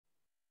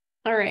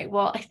All right.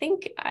 Well, I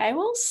think I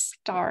will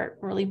start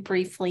really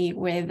briefly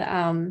with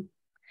I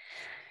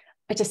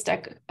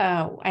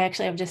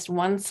actually have just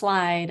one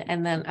slide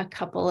and then a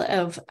couple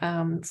of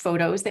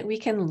photos that we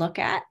can look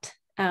at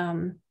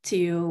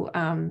to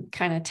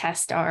kind of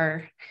test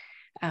our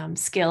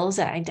skills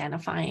at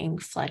identifying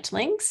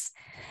fledglings.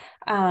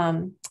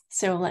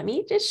 So let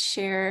me just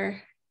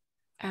share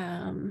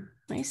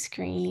my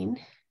screen.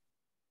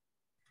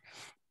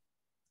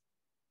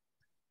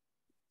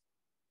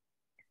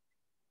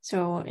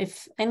 So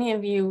if any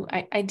of you,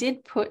 I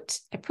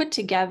put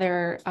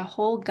together a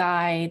whole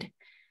guide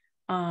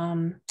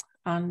on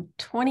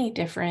 20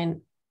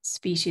 different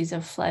species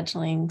of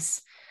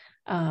fledglings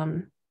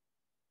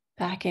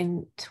back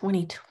in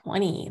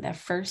 2020, the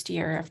first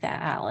year of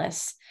that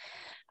atlas.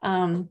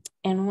 And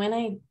when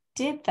I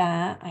did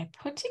that, I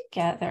put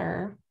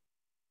together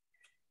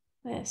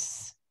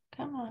this,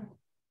 come on,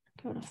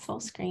 go to full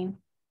screen.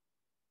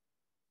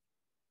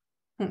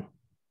 That's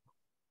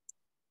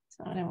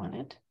not what I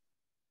wanted.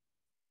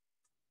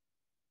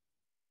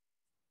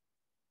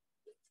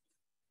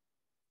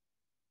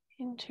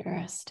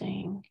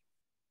 Interesting.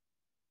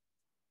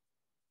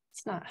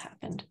 It's not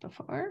happened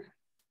before.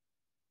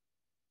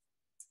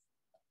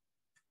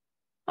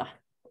 Huh.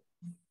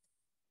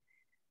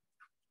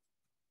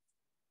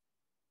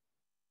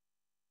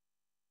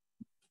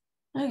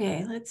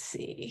 Okay, let's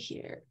see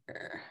here.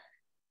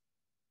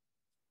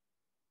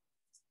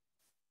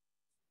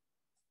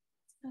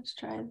 Let's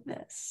try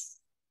this.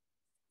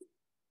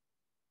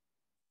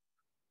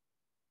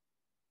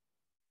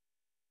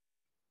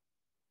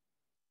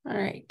 All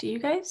right,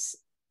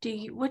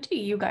 what do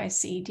you guys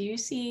see? Do you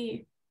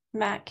see,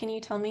 Matt, can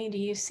you tell me, do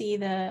you see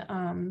the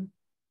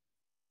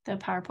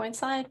PowerPoint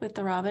slide with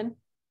the robin?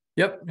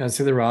 Yep, I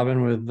see the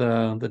robin with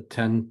the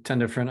 10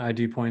 different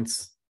ID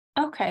points.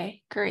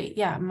 Okay, great.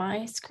 Yeah,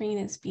 my screen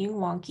is being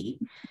wonky.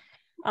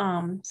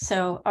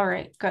 So, all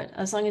right, good.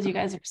 As long as you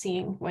guys are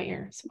seeing what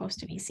you're supposed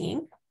to be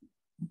seeing.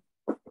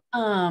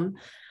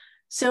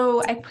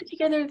 So I put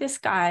together this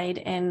guide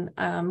and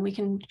we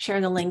can share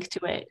the link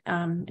to it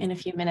in a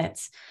few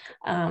minutes.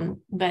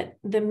 But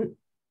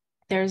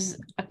there's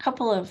a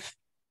couple of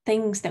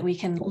things that we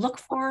can look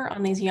for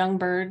on these young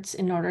birds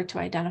in order to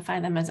identify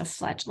them as a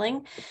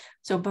fledgling.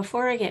 So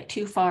before I get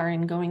too far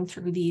in going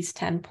through these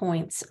 10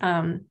 points,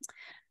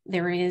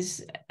 there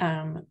is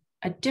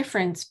a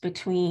difference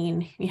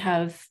between, you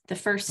have the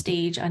first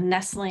stage, a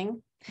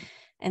nestling,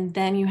 and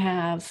then you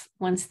have,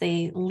 once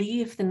they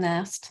leave the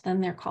nest, then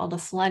they're called a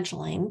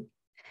fledgling.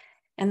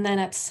 And then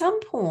at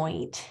some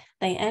point,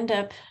 they end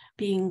up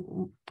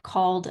being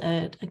called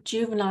a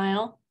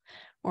juvenile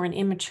or an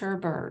immature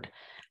bird.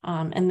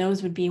 And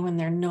those would be when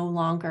they're no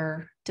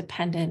longer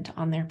dependent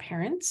on their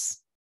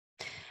parents.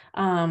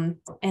 And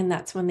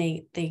that's when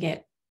they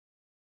get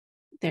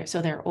there. So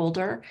they're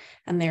older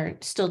and they're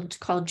still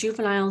called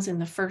juveniles in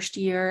the first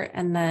year.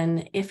 And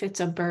then if it's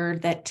a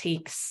bird that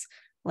takes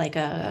like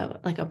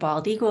a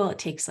bald eagle, it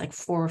takes like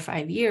 4 or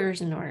 5 years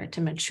in order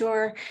to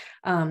mature,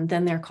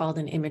 then they're called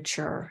an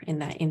immature in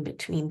that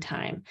in-between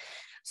time.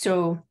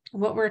 So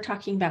what we're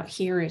talking about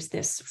here is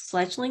this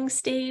fledgling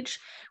stage,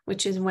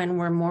 which is when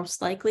we're most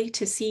likely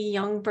to see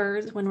young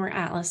birds when we're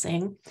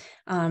atlasing.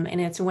 And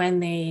it's when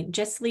they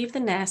just leave the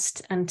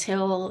nest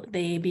until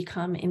they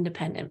become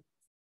independent.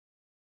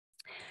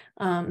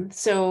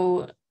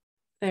 So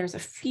there's a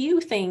few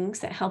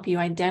things that help you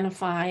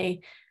identify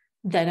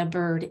that a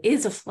bird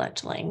is a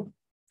fledgling.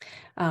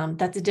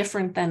 That's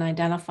different than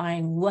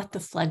identifying what the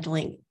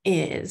fledgling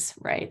is,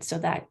 right? So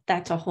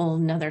that's a whole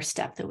nother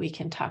step that we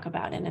can talk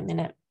about in a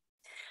minute.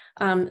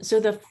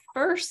 So the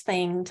first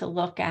thing to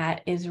look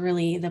at is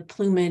really the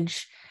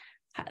plumage,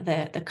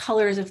 the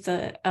colors of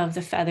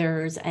the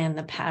feathers and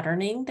the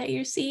patterning that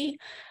you see.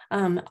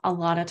 A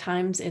lot of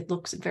times it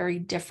looks very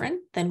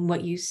different than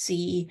what you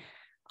see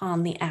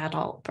on the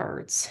adult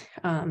birds.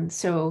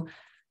 So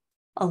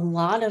a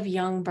lot of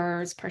young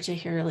birds,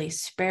 particularly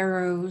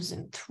sparrows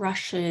and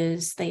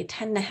thrushes, they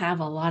tend to have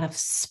a lot of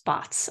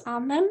spots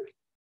on them.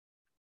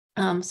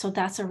 So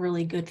that's a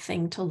really good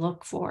thing to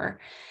look for.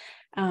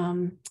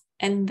 And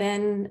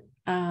then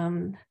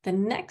the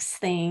next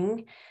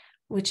thing,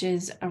 which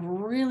is a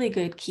really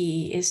good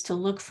key, is to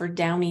look for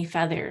downy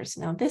feathers.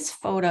 Now, this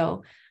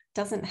photo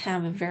doesn't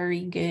have a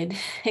very good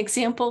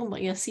example,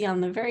 but you'll see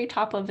on the very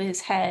top of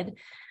his head,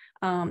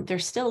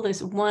 there's still this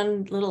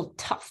one little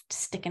tuft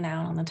sticking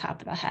out on the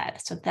top of the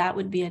head. So that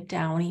would be a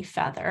downy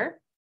feather.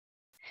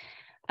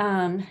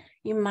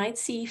 You might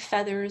see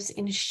feathers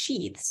in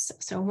sheaths.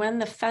 So when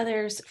the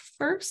feathers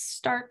first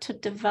start to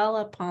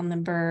develop on the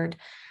bird,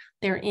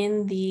 they're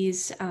in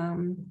these,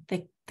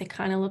 they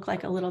kind of look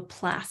like a little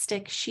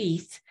plastic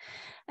sheath,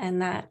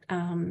 and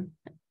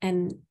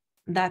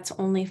that's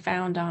only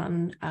found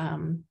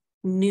on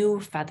new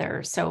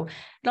feathers. So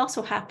it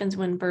also happens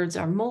when birds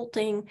are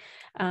molting,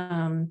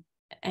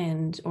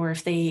 or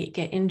if they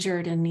get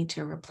injured and need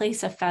to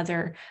replace a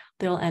feather,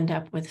 they'll end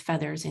up with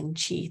feathers in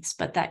sheaths,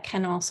 but that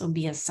can also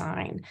be a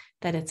sign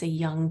that it's a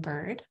young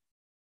bird.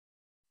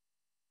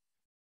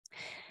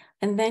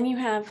 And then you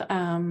have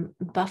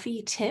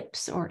buffy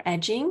tips or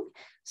edging.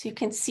 So you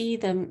can see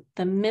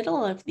the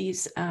middle of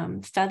these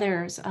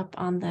feathers up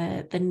on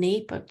the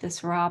nape of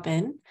this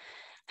robin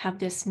have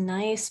this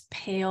nice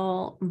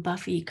pale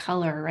buffy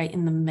color right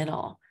in the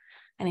middle.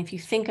 And if you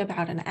think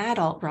about an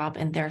adult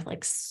robin, they're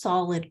like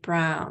solid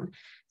brown.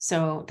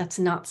 So that's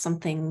not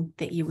something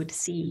that you would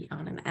see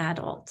on an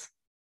adult.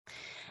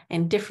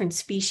 And different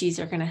species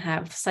are going to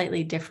have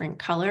slightly different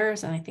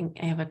colors. And I think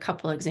I have a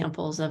couple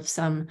examples of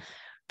some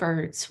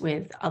birds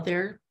with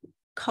other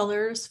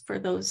colors for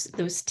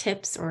those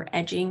tips or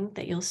edging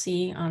that you'll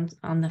see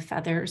on the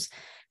feathers.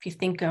 If you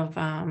think of,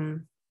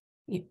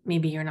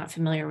 maybe you're not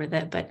familiar with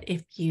it, but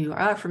if you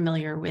are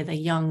familiar with a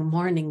young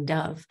mourning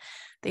dove,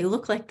 they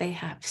look like they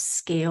have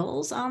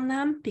scales on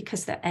them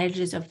because the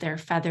edges of their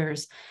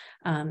feathers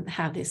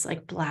have this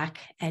like black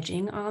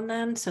edging on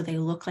them. So they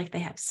look like they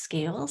have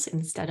scales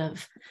instead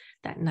of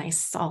that nice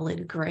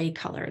solid gray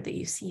color that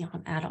you see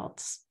on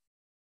adults.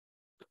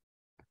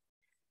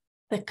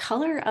 The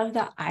color of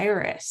the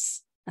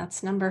iris,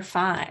 that's number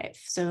 5.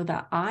 So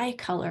the eye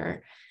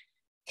color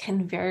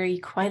can vary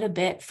quite a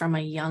bit from a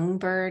young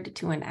bird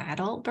to an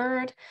adult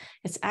bird.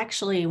 It's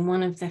actually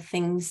one of the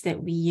things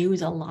that we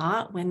use a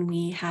lot when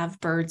we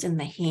have birds in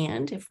the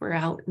hand. If we're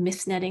out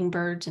misnetting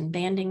birds and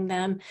banding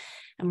them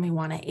and we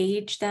want to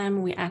age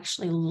them, we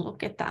actually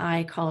look at the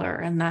eye color,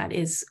 and that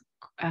is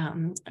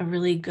a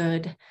really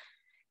good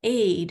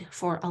aid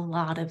for a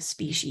lot of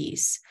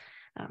species.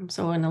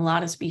 So in a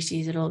lot of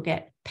species, it'll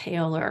get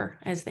paler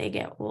as they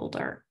get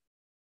older.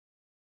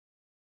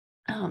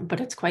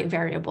 But it's quite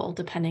variable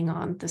depending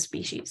on the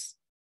species.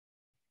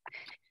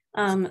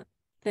 The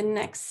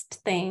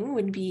next thing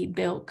would be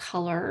bill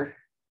color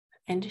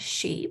and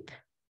shape.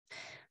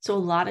 So a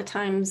lot of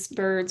times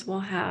birds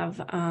will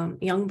have,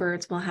 young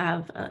birds will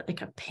have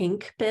like a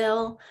pink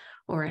bill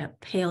or a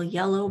pale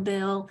yellow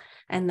bill,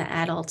 and the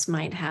adults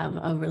might have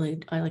a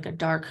really like a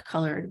dark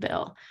colored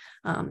bill.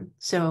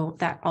 So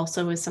that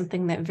also is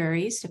something that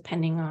varies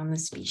depending on the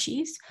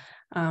species.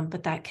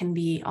 But that can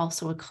be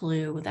also a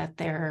clue that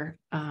they're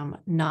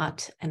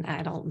not an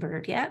adult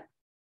bird yet.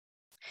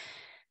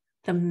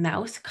 The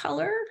mouth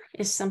color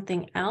is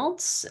something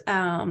else.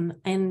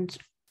 And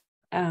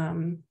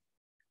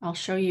I'll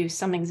show you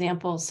some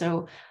examples.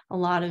 So a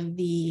lot of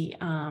the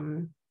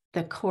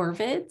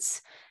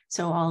corvids,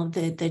 so all of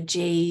the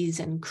jays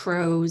and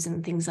crows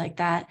and things like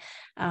that,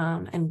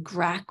 and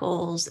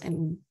grackles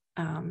and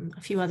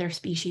a few other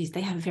species,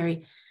 they have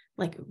very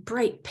like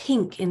bright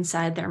pink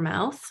inside their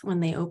mouth when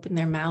they open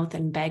their mouth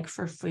and beg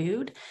for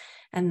food.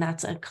 And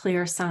that's a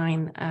clear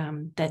sign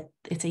that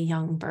it's a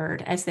young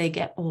bird. As they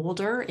get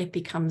older, it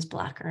becomes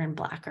blacker and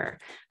blacker.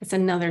 It's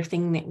another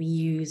thing that we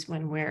use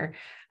when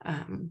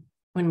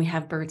we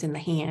have birds in the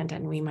hand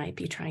and we might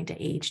be trying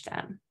to age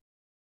them.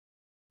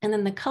 And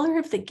then the color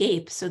of the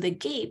gape. So the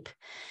gape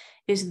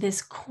is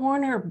this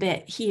corner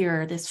bit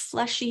here, this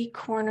fleshy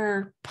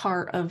corner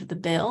part of the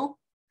bill.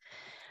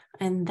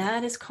 And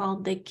that is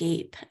called the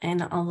gape.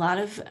 And a lot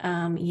of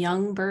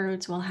young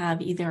birds will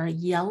have either a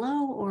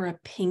yellow or a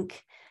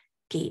pink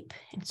gape.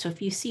 And so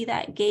if you see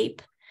that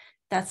gape,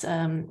 that's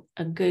a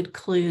good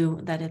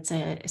clue that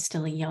it's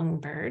still a young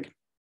bird.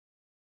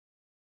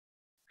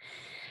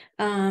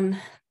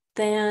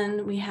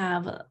 Then we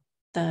have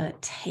the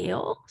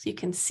tail. So you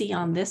can see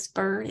on this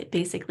bird, it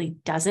basically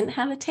doesn't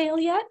have a tail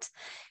yet.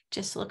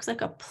 Just looks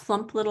like a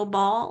plump little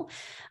ball.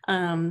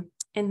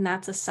 And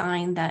that's a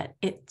sign that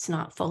it's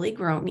not fully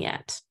grown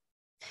yet.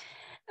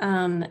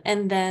 And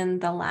then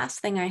the last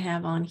thing I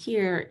have on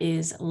here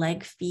is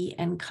leg, feet,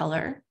 and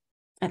color.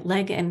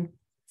 Leg and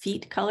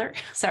feet color,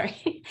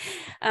 sorry.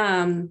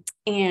 And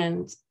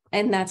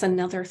that's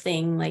another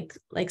thing,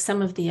 like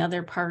some of the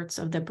other parts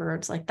of the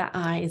birds, like the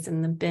eyes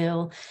and the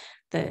bill,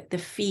 the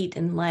feet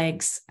and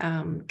legs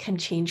can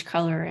change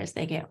color as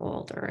they get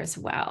older as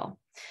well.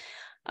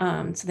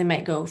 So they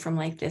might go from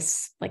like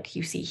this, like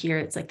you see here,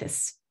 it's like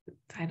this,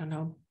 I don't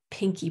know,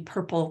 pinky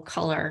purple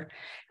color.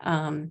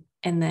 And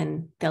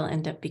then they'll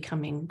end up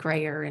becoming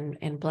grayer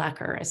and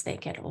blacker as they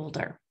get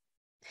older.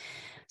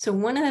 So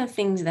one of the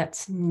things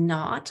that's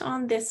not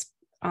on this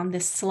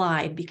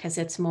slide, because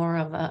it's more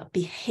of a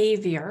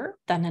behavior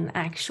than an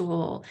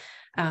actual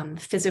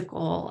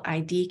physical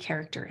ID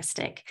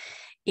characteristic,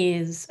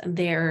 is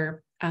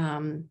their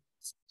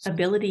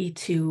ability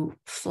to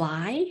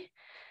fly,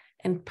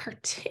 and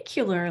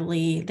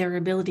particularly their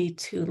ability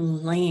to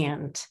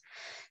land.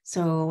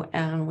 So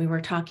we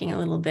were talking a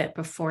little bit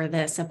before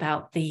this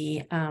about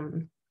the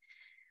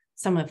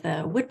some of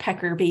the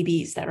woodpecker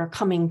babies that are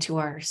coming to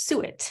our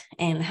suet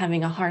and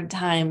having a hard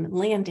time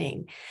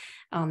landing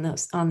on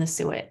the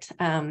suet.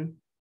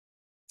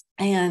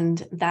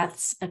 And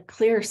that's a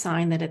clear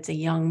sign that it's a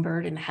young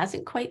bird and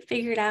hasn't quite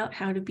figured out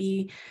how to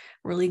be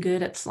really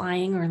good at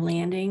flying or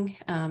landing.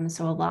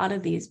 So a lot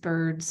of these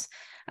birds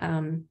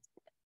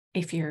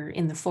if you're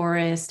in the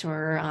forest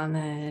or on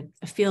a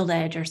field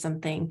edge or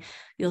something,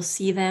 you'll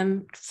see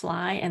them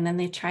fly and then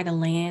they try to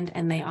land,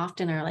 and they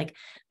often are like,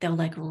 they'll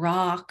like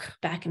rock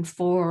back and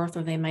forth,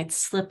 or they might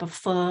slip a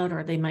foot,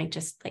 or they might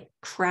just like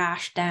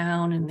crash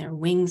down and their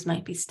wings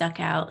might be stuck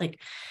out. Like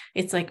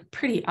it's like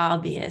pretty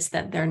obvious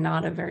that they're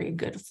not a very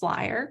good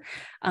flyer.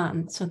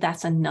 So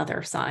that's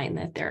another sign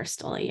that they're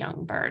still a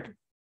young bird.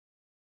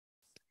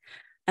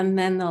 And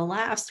then the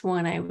last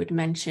one I would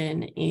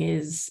mention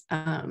is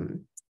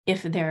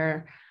if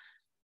they're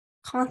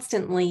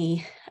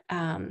constantly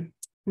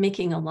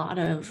making a lot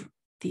of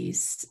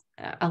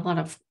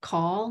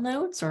call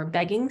notes or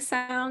begging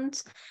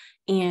sounds.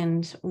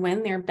 And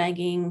when they're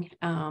begging,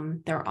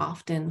 they're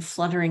often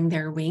fluttering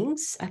their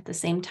wings at the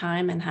same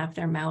time and have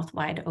their mouth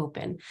wide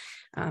open.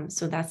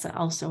 So that's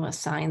also a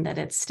sign that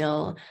it's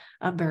still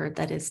a bird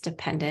that is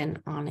dependent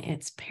on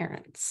its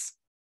parents.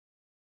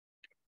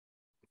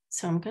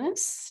 So I'm going to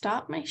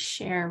stop my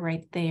share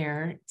right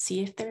there,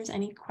 see if there's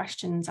any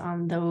questions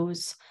on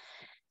those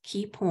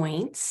key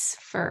points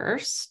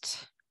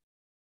first.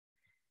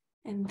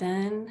 And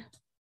then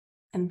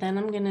I'm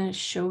going to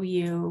show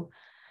you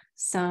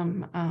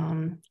some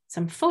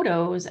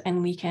photos,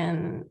 and we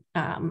can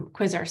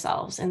quiz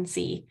ourselves and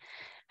see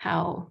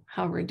how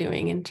we're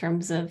doing in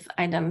terms of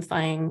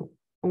identifying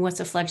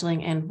what's a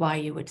fledgling and why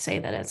you would say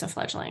that it's a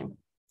fledgling.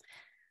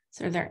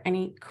 So are there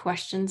any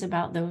questions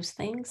about those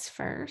things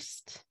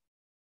first?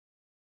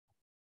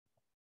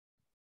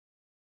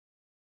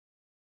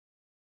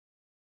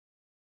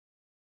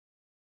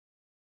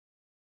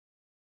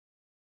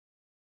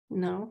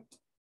 No?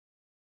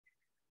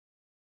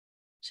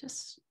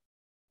 Just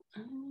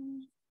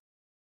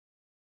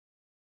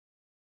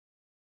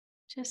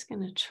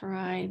gonna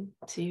try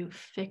to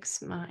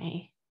fix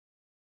my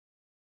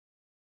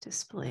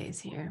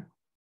displays here.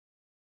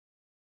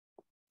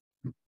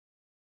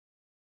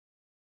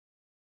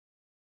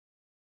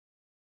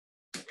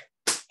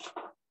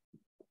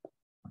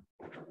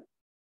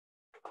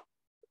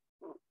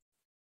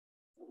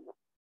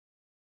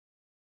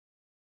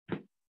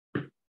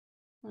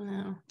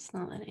 No, it's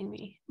not letting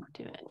me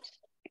do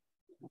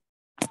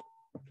it.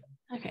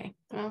 Okay,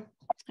 well,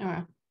 oh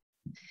well.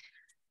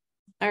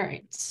 All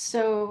right,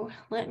 so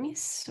let me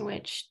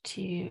switch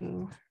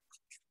to,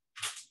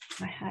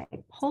 I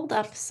pulled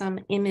up some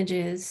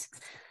images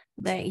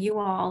that you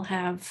all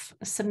have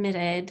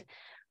submitted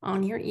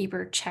on your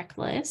eBird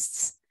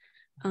checklists.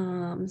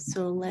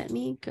 So let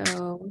me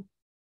go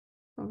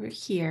over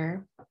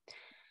here.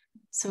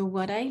 So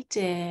what I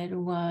did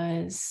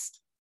was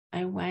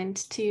I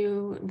went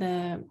to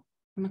the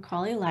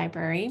Macaulay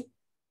Library.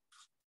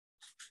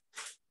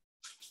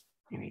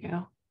 There we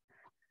go.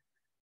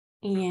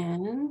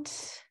 And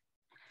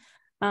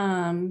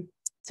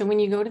so when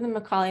you go to the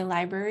Macaulay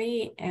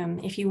Library,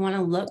 if you want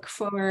to look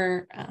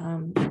for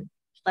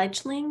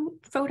fledgling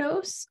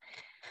photos,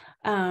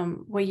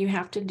 what you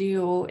have to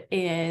do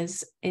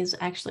is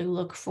actually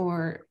look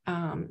for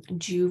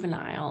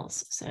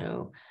juveniles.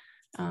 So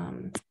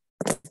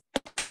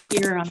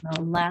here on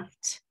the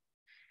left,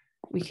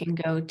 we can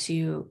go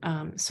to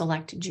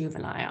select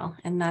juvenile,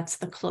 and that's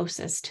the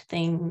closest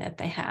thing that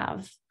they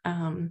have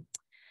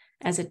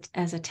as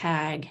a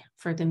tag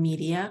for the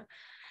media.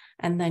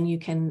 And then you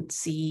can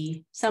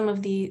see some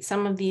of these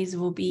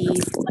will be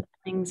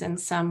fledglings and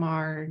some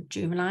are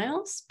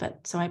juveniles.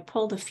 But so I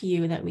pulled a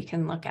few that we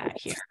can look at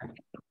here.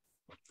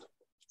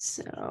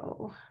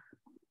 So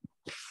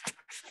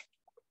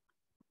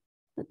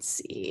let's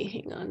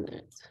see, hang on.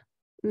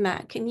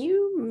 Matt, can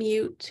you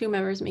mute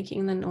whomever's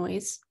making the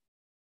noise?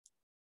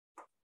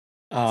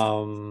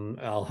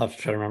 I'll have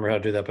to try to remember how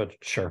to do that, but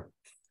sure.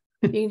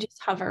 You can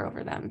just hover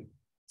over them.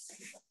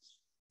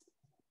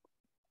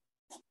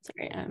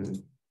 Sorry,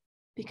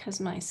 because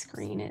my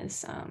screen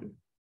is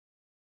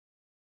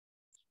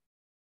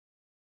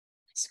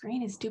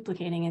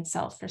duplicating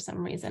itself for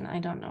some reason. I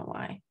don't know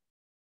why.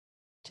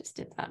 Just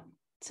did that.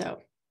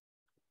 So,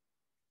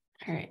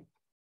 all right.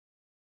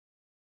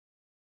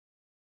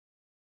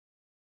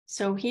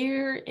 So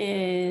here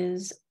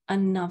is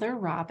another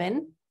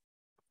robin.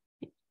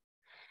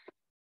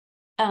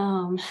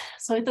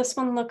 So this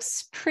one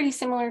looks pretty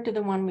similar to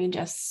the one we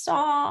just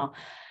saw.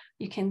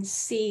 You can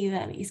see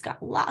that he's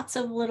got lots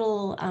of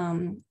little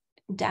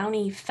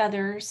downy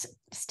feathers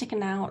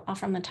sticking out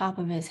from the top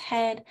of his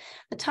head.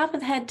 The top of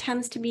the head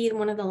tends to be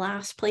one of the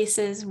last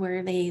places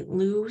where they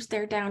lose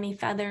their downy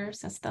feathers.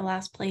 That's the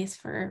last place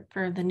for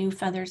the new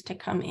feathers to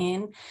come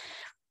in.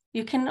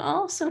 You can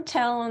also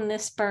tell on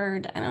this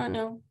bird, I don't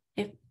know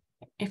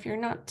if you're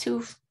not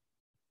too,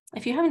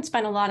 if you haven't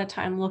spent a lot of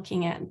time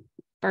looking at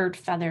bird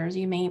feathers,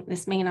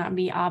 this may not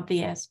be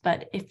obvious,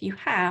 but if you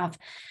have,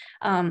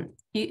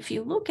 if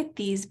you look at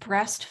these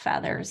breast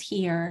feathers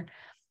here,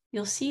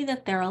 you'll see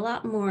that they're a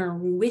lot more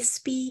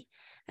wispy,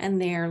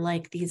 and they're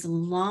like these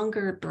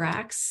longer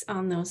bracts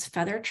on those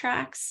feather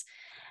tracks.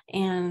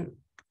 And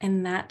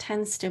that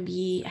tends to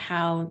be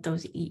how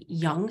those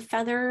young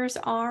feathers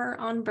are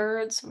on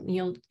birds.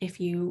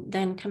 If you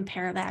then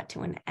compare that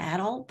to an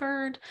adult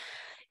bird,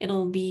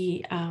 it'll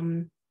be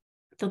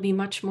they'll be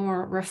much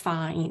more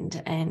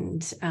refined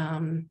and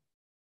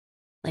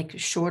like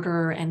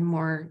shorter and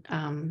more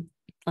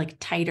like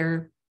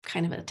tighter,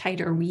 kind of a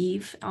tighter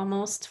weave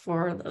almost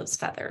for those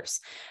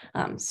feathers.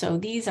 So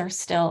these are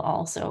still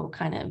also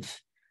kind of,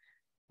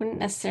 wouldn't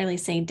necessarily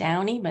say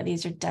downy, but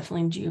these are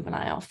definitely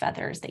juvenile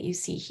feathers that you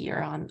see here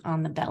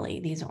on the belly,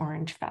 these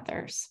orange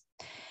feathers.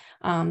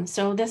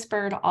 So this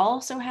bird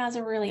also has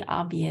a really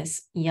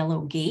obvious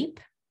yellow gape.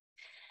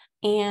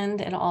 And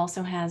it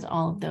also has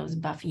all of those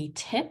buffy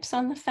tips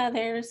on the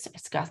feathers.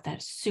 It's got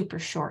that super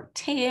short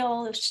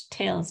tail. The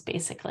tail is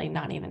basically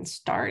not even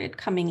started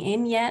coming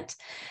in yet.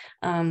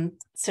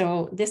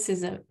 So this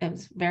is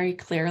very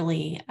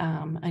clearly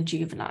a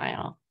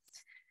juvenile.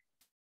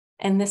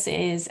 And this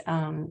is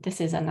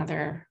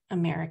another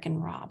American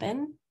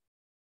robin.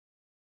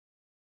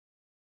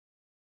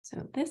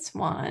 So this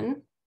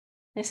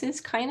is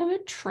kind of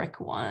a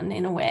trick one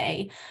in a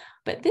way,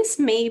 but this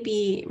may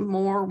be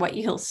more what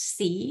you'll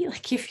see.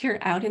 Like if you're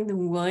out in the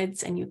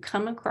woods and you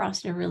come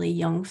across a really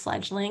young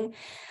fledgling,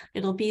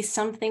 it'll be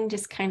something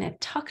just kind of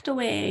tucked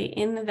away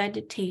in the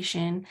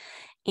vegetation,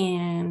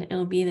 and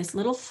it'll be this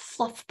little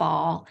fluff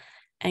ball,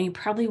 and you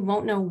probably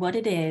won't know what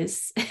it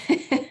is.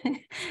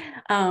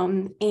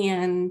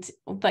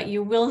 But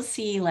you will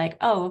see like,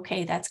 oh,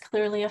 okay, that's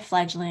clearly a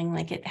fledgling.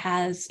 Like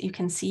you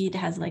can see it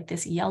has like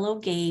this yellow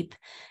gape.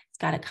 It's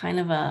got a kind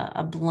of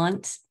a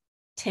blunt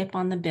tip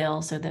on the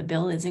bill. So the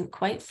bill isn't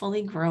quite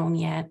fully grown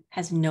yet,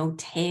 has no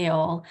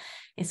tail.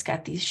 It's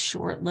got these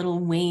short little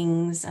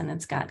wings, and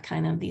it's got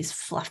kind of these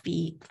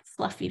fluffy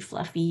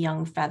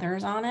young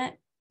feathers on it.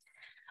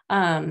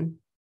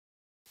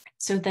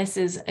 So this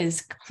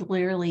is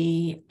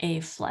clearly a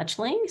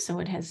fledgling. So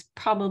it has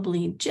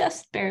probably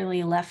just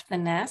barely left the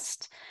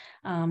nest,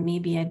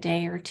 maybe a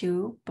day or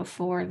two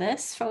before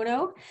this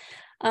photo.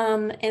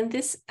 And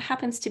this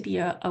happens to be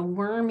a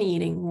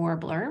worm-eating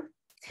warbler.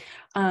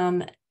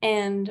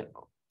 And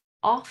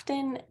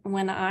often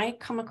when I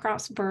come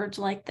across birds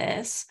like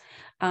this,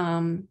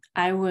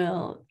 I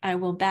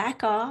will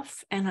back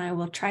off and I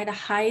will try to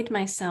hide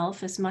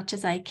myself as much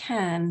as I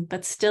can,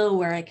 but still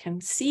where I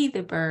can see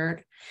the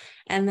bird.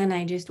 And then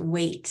I just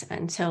wait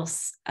until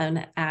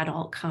an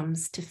adult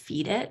comes to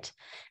feed it.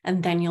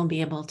 And then you'll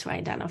be able to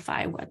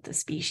identify what the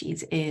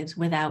species is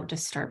without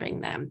disturbing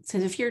them. So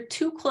if you're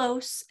too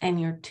close and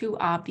you're too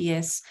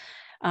obvious,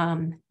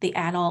 the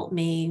adult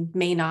may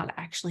not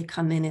actually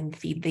come in and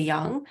feed the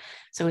young.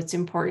 So it's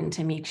important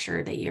to make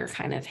sure that you're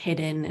kind of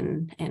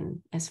hidden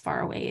and as far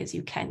away as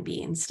you can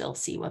be and still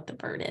see what the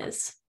bird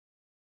is.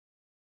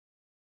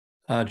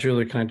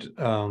 Julie, can I just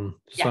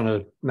want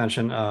to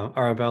mention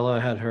Arabella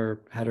had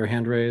her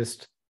hand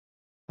raised.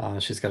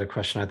 She's got a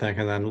question, I think,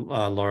 and then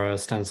Laura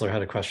Stensler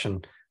had a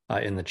question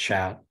in the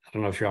chat. I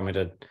don't know if you want me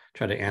to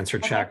try to answer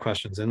chat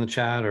questions in the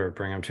chat or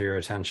bring them to your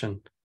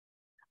attention.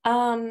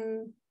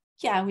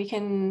 Yeah, we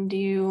can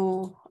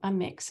do a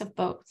mix of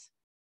both.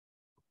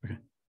 Okay.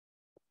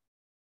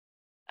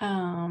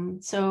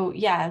 So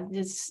yeah,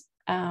 this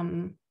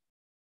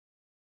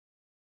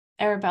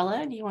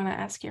Arabella, do you want to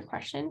ask your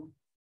question?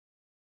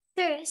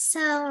 Sure.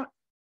 So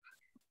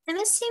I'm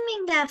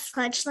assuming that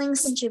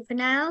fledglings and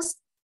juveniles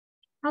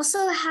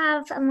also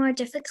have a more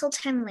difficult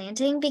time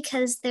landing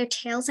because their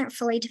tails aren't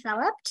fully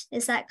developed.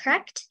 Is that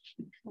correct?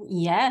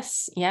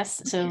 Yes.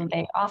 So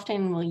they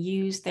often will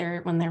use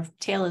when their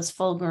tail is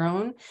full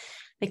grown,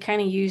 they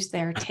kind of use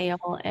their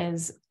tail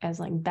as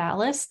like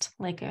ballast,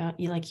 like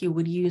you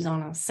would use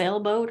on a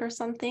sailboat or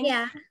something.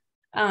 Yeah.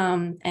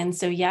 And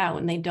so yeah,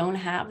 when they don't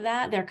have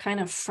that, they're kind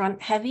of front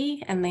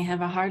heavy and they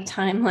have a hard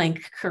time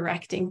like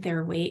correcting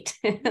their weight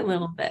a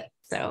little bit.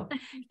 So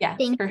yeah,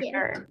 Thank for you.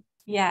 sure.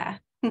 Yeah.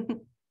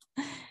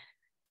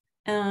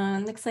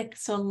 Looks like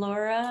so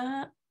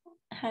Laura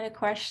had a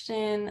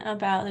question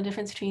about the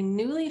difference between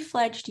newly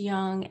fledged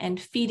young and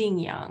feeding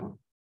young.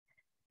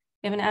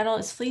 If an adult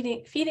is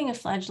feeding a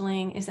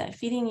fledgling, is that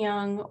feeding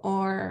young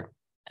or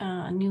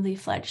newly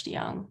fledged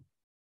young?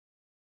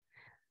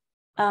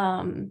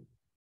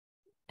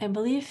 I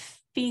believe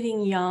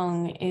feeding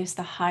young is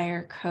the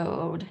higher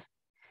code.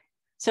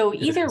 So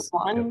either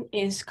one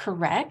is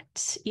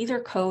correct. Either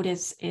code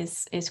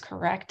is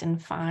correct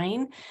and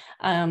fine.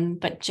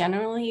 But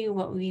generally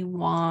what we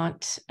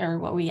want or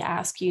what we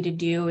ask you to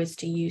do is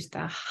to use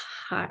the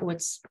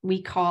what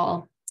we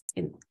call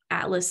in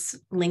Atlas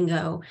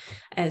lingo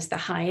as the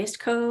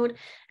highest code.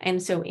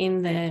 And so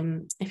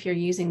if you're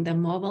using the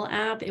mobile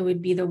app, it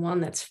would be the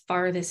one that's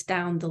farthest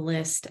down the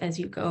list as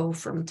you go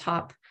from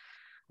top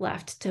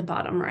left to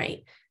bottom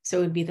right. So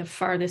it would be the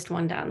farthest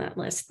one down that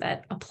list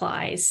that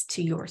applies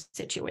to your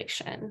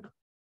situation.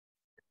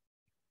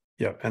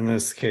 Yep. In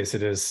this case,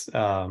 it is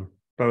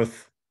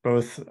both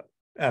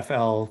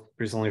FL,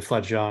 recently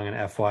fledged young,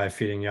 and FY,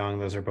 feeding young.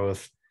 Those are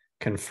both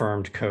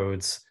confirmed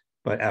codes,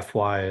 but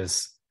FY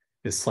is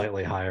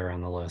slightly higher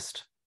on the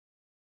list.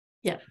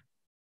 Yeah.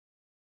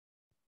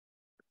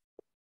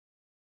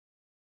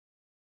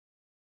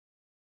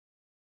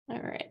 All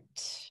right.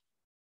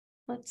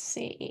 Let's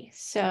see.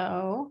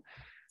 So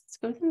let's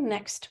go to the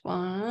next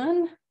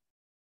one.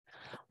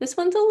 This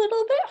one's a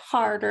little bit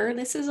harder.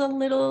 This is a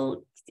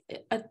little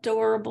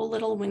adorable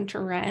little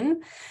winter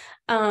wren.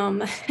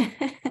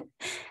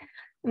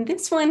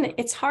 This one,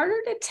 it's harder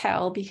to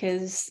tell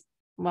because,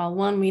 well,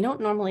 one, we don't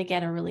normally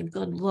get a really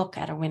good look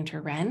at a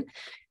winter wren,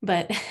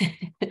 but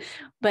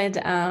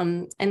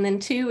and then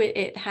two,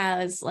 it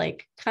has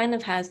like kind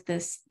of has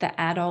the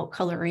adult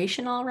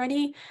coloration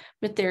already,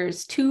 but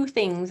there's two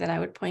things that I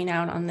would point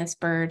out on this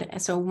bird.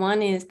 So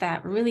one is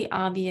that really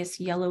obvious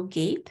yellow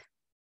gape.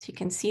 So you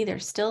can see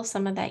there's still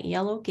some of that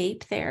yellow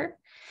gape there.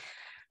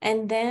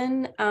 And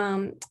then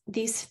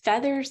these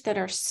feathers that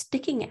are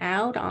sticking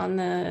out on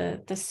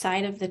the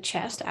side of the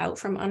chest, out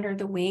from under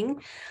the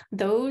wing,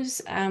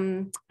 those,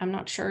 I'm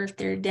not sure if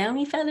they're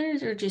downy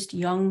feathers or just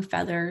young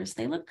feathers.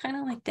 They look kind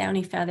of like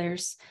downy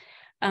feathers,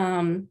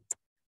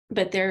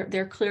 but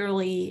they're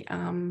clearly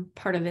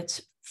part of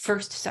its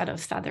first set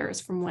of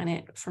feathers from when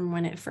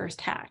it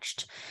first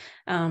hatched.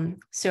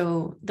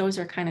 So those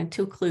are kind of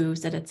two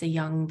clues that it's a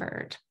young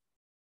bird.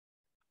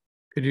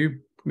 Could you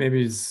maybe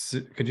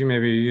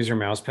use your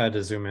mouse pad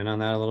to zoom in on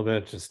that a little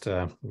bit? Just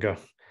go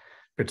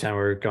pretend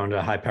we're going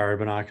to high-powered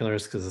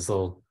binoculars because it's a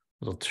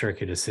little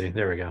tricky to see.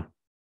 There we go.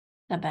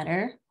 That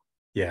better?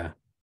 Yeah.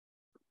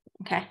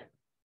 Okay.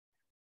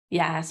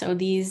 Yeah. So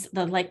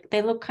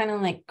they look kind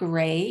of like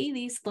gray.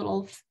 These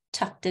little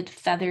tufted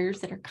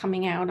feathers that are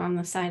coming out on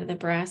the side of the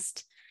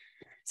breast.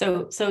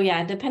 So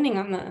yeah, depending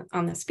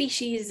on the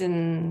species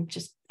and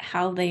just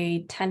how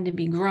they tend to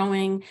be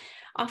growing.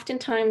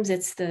 Oftentimes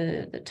it's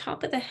the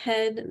top of the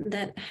head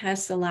that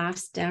has the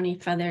last downy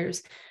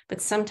feathers,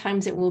 but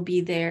sometimes it will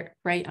be there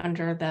right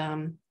under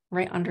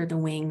the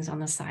wings on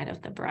the side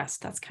of the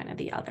breast. That's kind of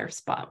the other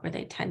spot where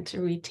they tend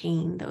to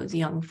retain those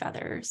young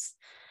feathers,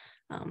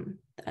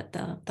 at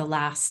the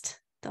last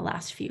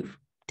few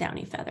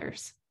downy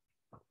feathers.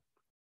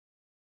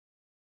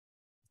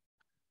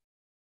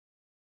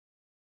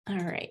 All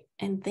right,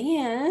 and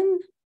then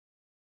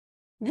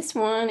this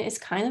one is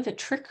kind of a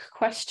trick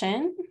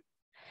question.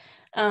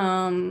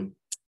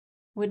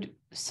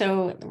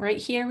 So right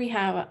here we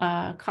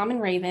have common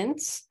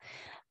ravens,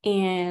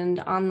 and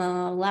on the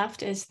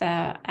left is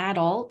the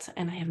adult,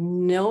 and I have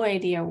no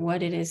idea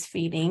what it is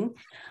feeding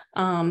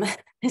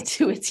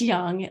to its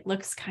young. It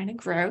looks kind of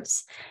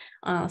gross,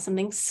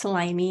 something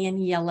slimy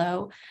and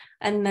yellow.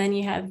 And then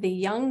you have the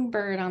young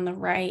bird on the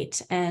right,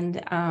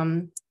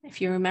 and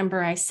if you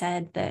remember, I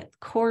said that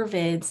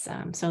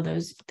corvids, so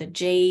the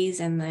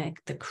jays and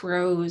the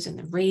crows and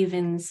the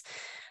ravens,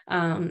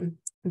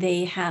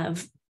 they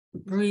have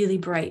really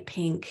bright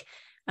pink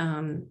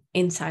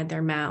inside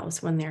their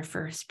mouths when they're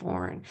first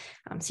born.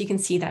 So you can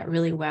see that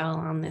really well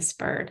on this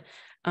bird.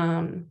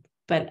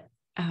 But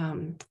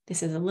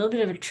this is a little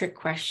bit of a trick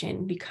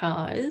question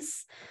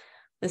because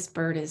this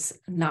bird is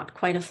not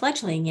quite a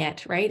fledgling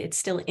yet, right? It's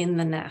still in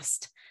the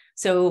nest.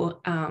 So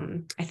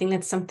I think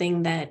that's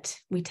something that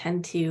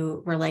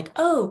we're like,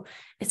 oh,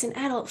 it's an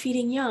adult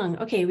feeding young.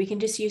 Okay, we can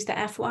just use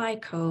the FY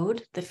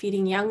code, the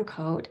feeding young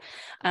code.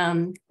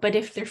 But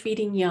if they're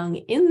feeding young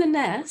in the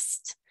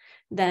nest,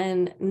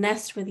 then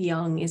nest with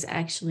young is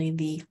actually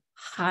the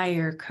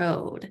higher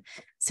code.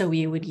 So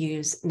we would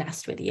use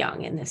nest with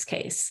young in this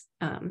case.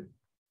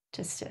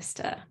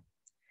 Just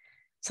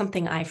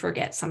something I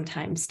forget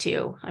sometimes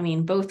too. I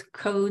mean, both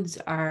codes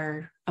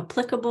are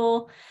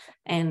applicable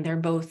and they're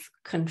both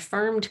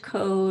confirmed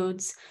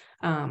codes.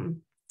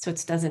 So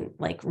it doesn't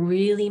like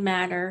really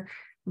matter,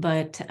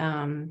 but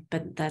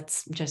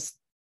that's just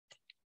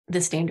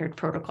the standard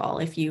protocol.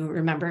 If you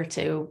remember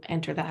to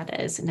enter that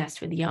as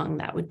nest with young,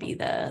 that would be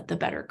the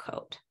better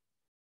code.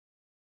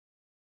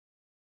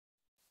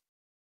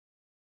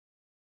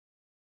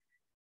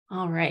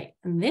 All right,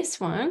 and this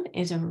one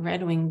is a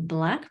red-winged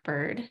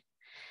blackbird.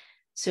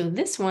 So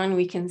this one,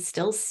 we can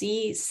still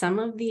see some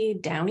of the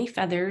downy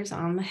feathers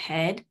on the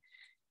head.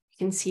 You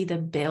can see the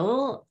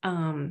bill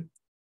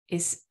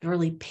is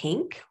really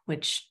pink,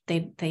 which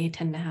they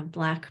tend to have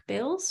black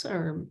bills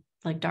or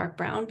like dark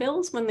brown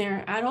bills when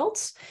they're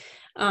adults.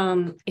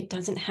 It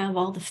doesn't have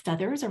all the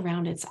feathers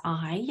around its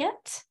eye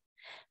yet.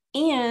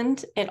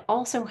 And it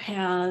also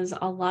has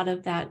a lot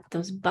of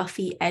those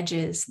buffy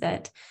edges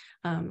that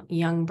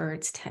young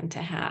birds tend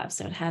to have.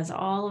 So it has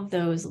all of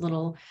those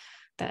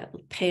that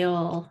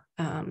pale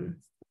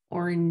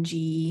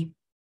orangey,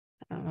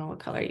 I don't know what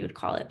color you would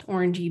call it,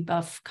 orangey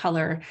buff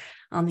color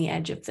on the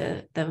edge of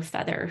the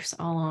feathers,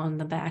 all on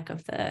the back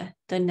of the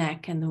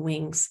neck and the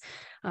wings.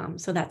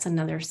 So that's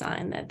another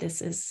sign that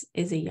this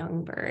is a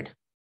young bird.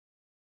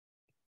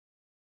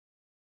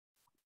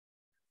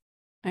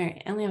 All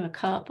right, I only have a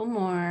couple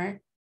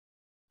more.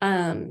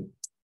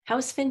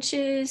 House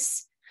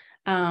finches.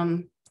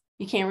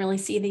 You can't really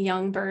see the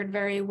young bird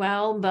very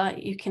well,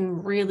 but you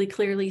can really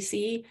clearly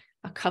see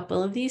a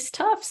couple of these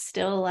tufts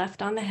still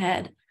left on the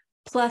head.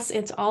 Plus,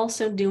 it's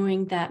also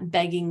doing that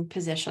begging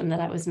position that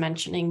I was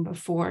mentioning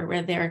before,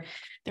 where they're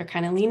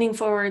kind of leaning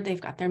forward,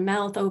 they've got their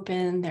mouth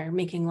open, they're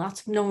making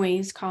lots of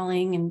noise,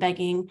 calling and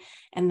begging,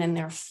 and then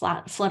they're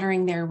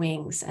fluttering their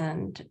wings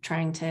and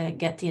trying to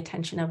get the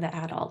attention of the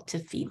adult to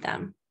feed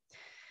them.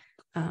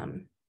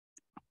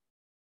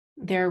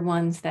 they're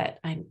ones that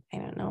I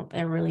don't know,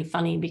 they're really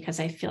funny because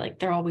I feel like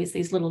they're always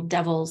these little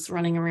devils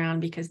running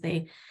around because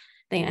they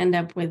end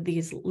up with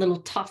these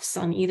little tufts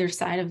on either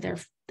side of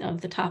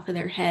the top of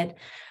their head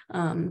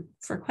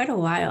for quite a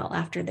while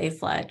after they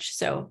fledge.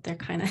 So they're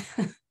kind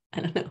of,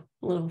 I don't know,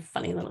 little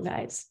funny little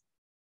guys.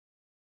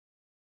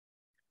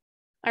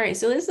 All right,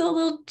 so this is a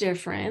little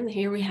different.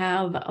 Here we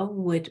have a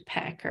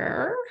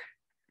woodpecker.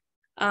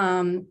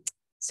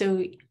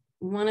 So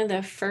one of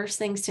the first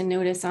things to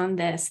notice on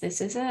this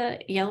is a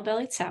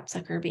yellow-bellied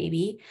sapsucker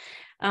baby.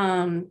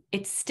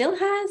 It still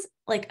has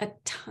like a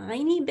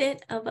tiny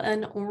bit of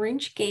an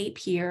orange gape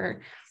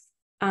here.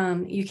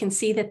 You can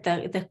see that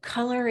the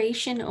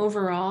coloration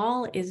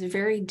overall is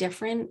very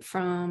different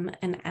from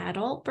an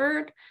adult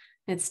bird.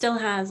 It still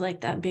has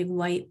like that big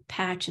white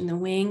patch in the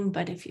wing,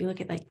 but if you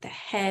look at like the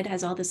head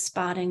has all this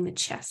spotting, the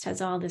chest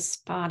has all this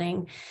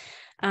spotting.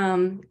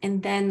 And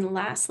then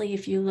lastly,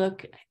 if you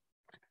look,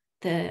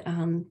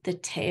 the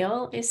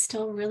tail is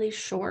still really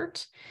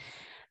short.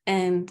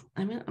 And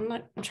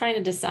I'm trying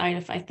to decide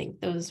if I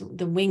think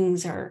the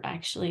wings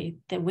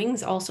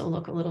also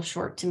look a little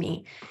short to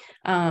me.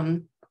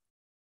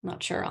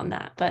 Not sure on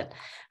that, but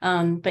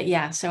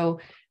yeah, so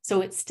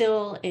it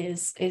still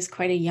is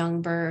quite a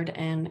young bird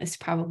and is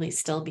probably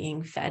still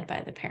being fed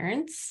by the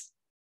parents.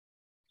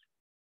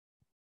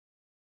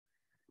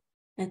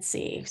 Let's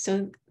see.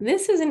 So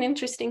this is an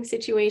interesting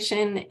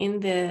situation. In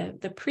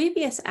the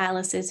previous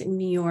atlases in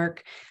New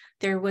York,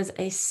 there was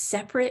a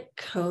separate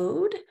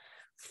code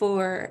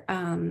for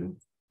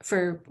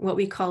what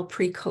we call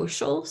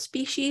precocial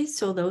species.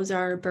 So those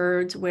are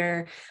birds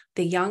where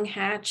the young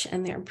hatch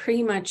and they're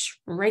pretty much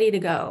ready to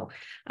go.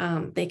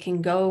 They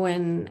can go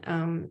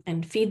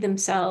and feed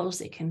themselves.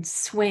 They can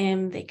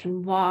swim. They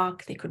can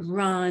walk. They could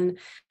run.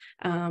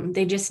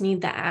 They just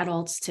need the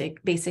adults to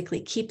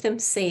basically keep them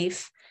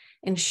safe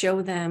and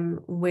show them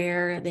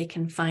where they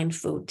can find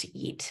food to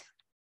eat.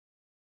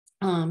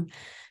 But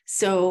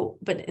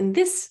in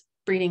this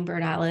breeding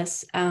bird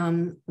atlas,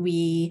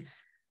 we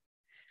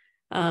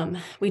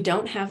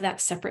don't have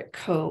that separate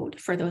code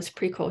for those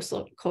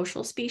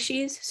precocial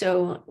species.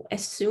 So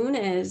as soon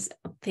as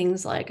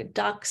things like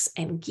ducks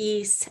and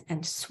geese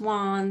and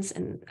swans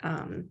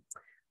and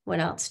what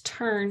else,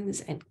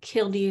 terns and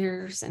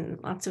killdeers and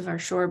lots of our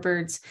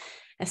shorebirds,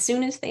 as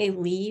soon as they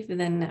leave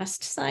the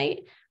nest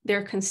site,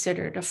 they're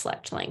considered a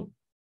fledgling.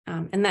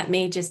 And that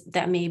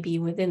may be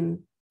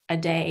within a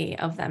day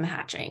of them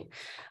hatching.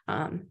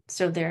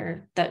 So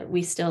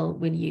we still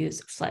would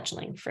use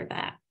fledgling for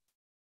that.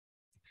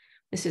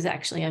 This is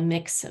actually a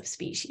mix of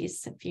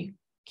species, if you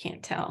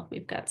can't tell.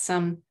 We've got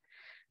some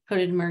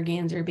hooded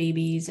merganser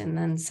babies and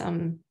then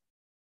some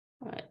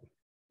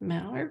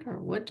mallard or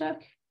wood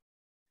duck.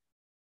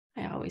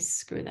 I always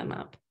screw them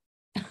up.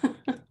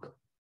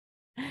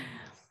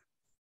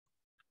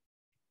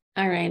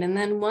 All right, and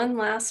then one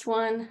last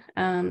one.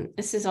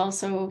 This is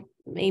also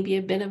maybe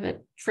a bit of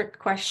a trick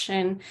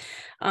question,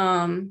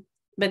 but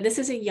this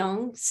is a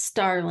young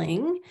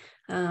starling.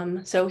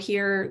 So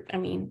here,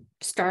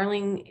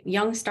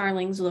 young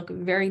starlings look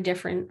very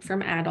different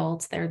from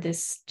adults. They're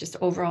this just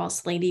overall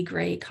slaty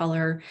gray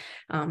color.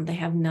 They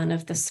have none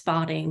of the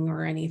spotting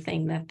or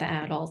anything that the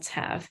adults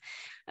have.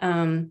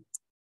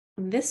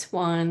 This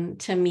one,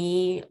 to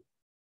me,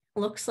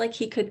 looks like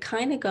he could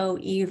kind of go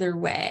either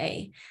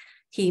way.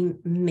 He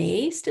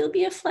may still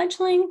be a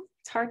fledgling.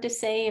 It's hard to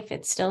say if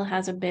it still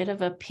has a bit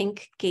of a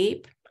pink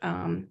gape.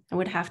 I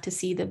would have to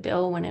see the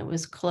bill when it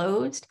was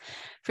closed.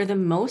 For the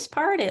most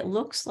part, it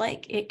looks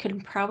like it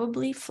could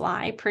probably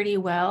fly pretty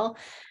well.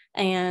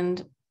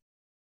 And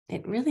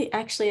it really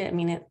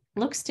it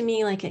looks to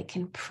me like it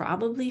can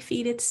probably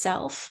feed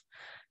itself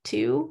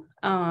too.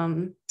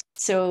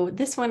 So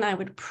this one I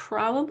would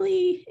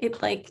probably,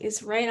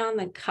 is right on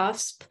the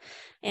cusp,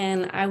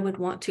 and I would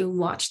want to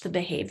watch the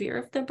behavior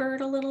of the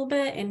bird a little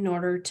bit in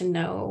order to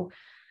know,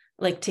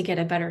 to get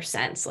a better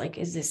sense,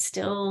 is this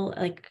still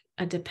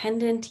a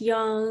dependent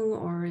young,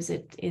 or is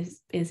it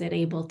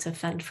able to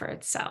fend for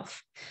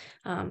itself?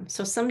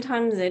 So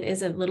sometimes it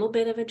is a little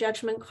bit of a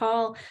judgment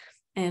call.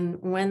 And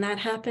when that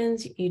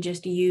happens, you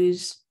just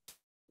use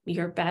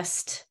your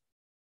best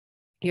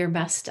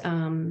guess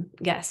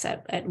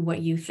at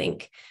what you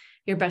think,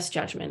 your best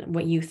judgment,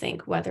 what you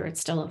think, whether it's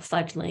still a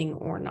fledgling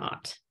or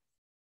not.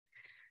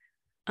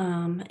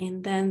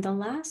 And then the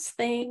last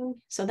thing,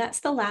 so that's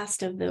the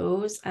last of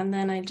those. And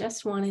then I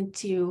just wanted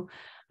to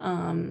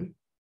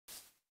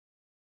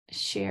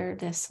share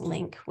this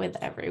link with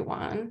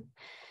everyone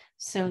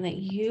so that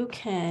you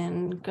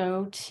can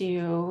go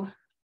to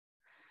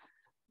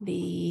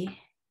okay,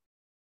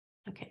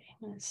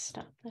 I'm going to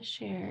stop the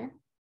share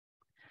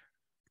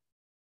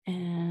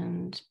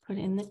and put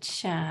in the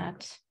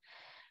chat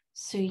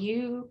so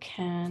you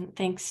can,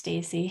 thanks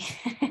Stacy.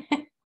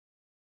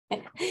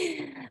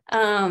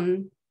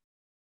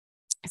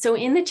 So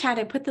in the chat,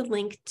 I put the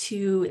link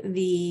to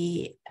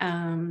the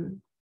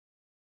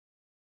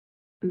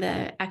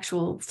the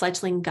actual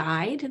fledgling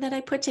guide that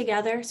I put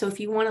together. So if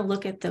you want to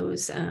look at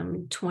those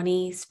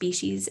 20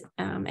 species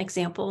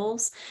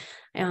examples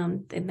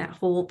in that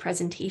whole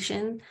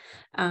presentation,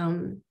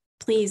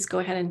 please go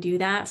ahead and do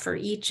that. For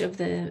each of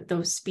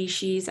those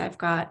species, I've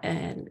got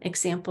an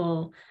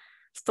example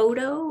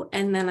photo,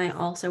 and then I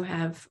also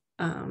have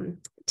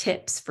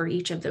tips for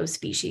each of those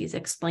species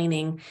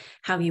explaining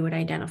how you would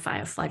identify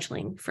a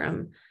fledgling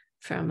from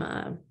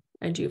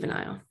a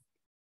juvenile.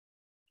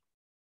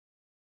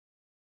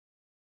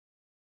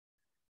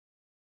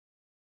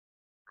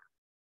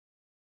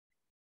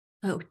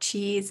 Oh,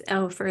 geez.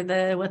 Oh, for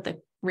what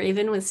the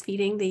raven was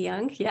feeding the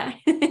young. Yeah.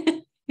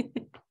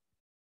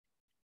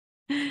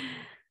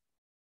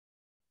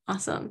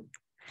 Awesome.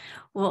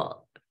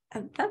 Well,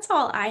 that's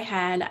all I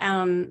had.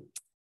 I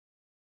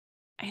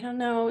don't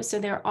know. So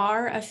there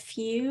are a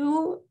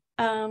few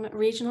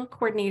regional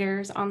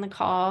coordinators on the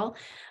call.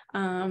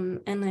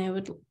 And I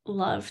would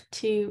love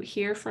to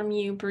hear from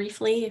you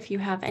briefly if you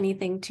have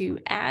anything to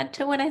add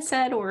to what I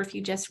said, or if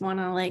you just want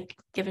to like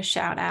give a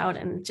shout out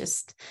and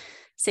just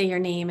say your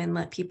name and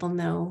let people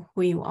know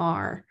who you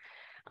are.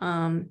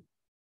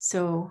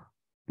 So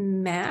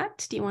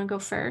Matt, do you want to go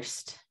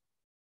first?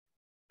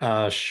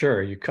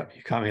 Sure. You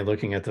caught me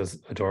looking at those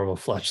adorable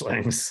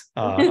fledglings.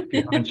 If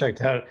you haven't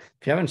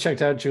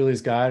checked out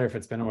Julie's guide, or if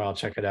it's been a while,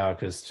 check it out,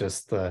 because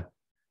just they're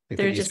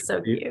just so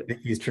cute. The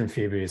Eastern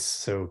Phoebe is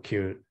so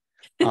cute.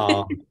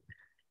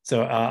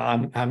 So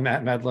I'm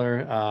Matt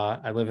Medler.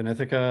 I live in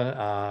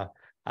Ithaca.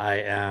 I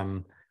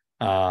am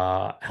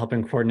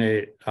helping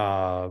coordinate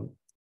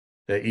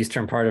the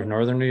eastern part of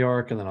northern New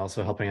York, and then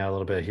also helping out a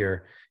little bit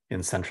here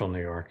in central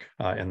New York,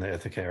 in the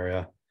Ithaca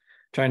area,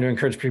 trying to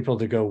encourage people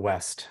to go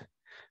west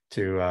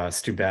to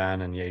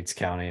Steuben and Yates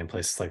County and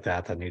places like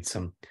that need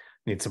some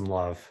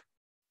love.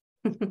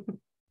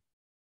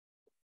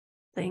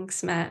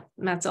 Thanks, Matt.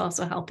 Matt's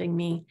also helping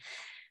me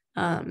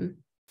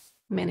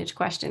manage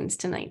questions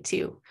tonight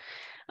too.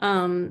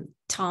 Tom,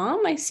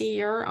 I see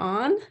you're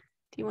on. Do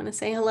you want to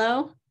say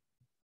hello?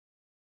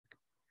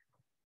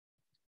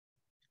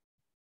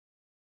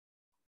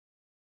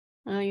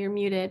 Oh, you're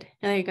muted.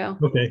 There you go.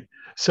 Okay.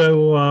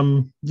 So,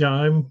 yeah,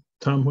 I'm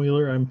Tom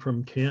Wheeler. I'm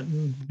from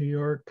Canton, New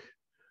York,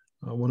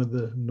 one of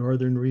the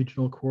Northern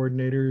Regional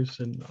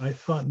Coordinators. And I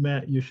thought,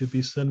 Matt, you should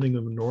be sending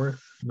them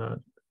north, not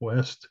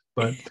west.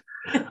 But,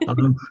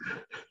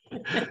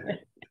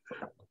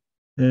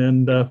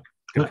 and I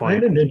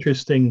had an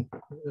interesting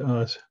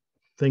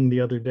thing the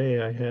other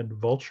day. I had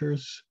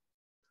vultures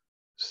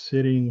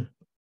sitting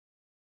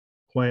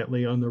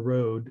quietly on the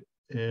road,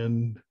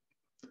 and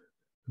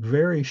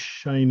very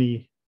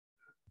shiny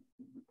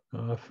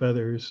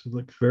feathers,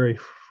 looked very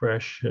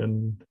fresh,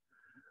 and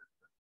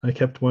I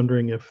kept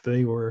wondering if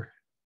they were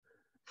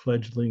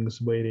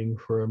fledglings waiting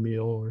for a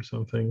meal or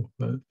something.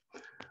 But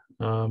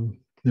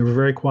they were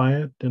very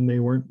quiet, and they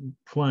weren't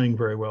flying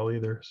very well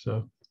either.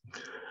 So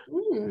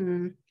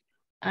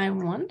I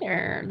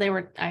wonder,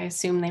 I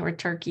assume they were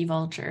turkey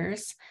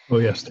vultures. Oh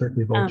yes,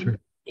 turkey vulture.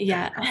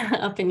 Yeah,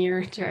 up in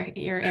your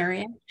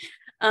area.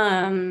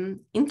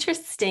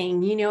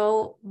 Interesting. You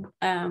know,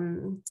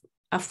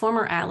 a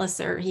former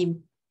atlaser,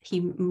 he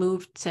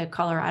moved to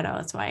Colorado.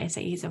 That's why I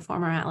say he's a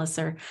former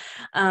atlaser.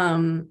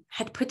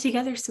 Had put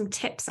together some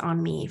tips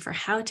on me for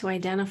how to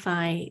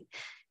identify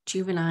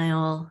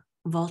juvenile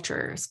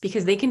vultures,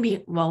 because they can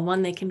be, well,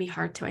 one, they can be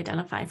hard to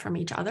identify from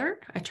each other,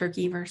 a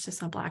turkey versus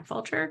a black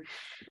vulture.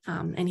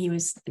 And he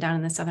was down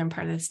in the southern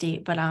part of the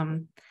state, but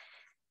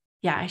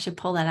yeah, I should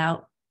pull that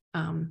out,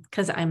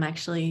 because I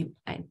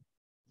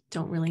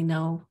don't really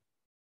know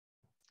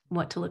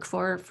what to look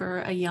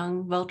for a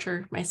young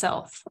vulture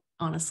myself,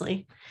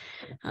 honestly.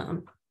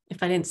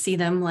 If I didn't see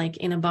them like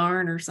in a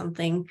barn or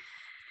something,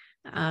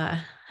 I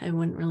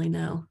wouldn't really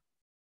know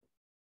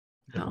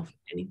how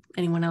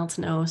anyone else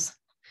knows.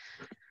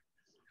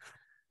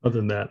 Other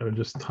than that, I'm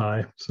just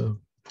Thai, so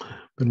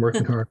been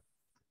working hard.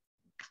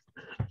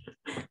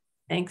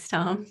 Thanks,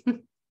 Tom.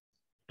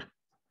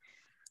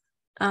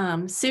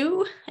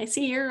 Sue, I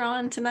see you're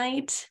on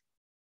tonight.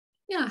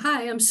 Yeah,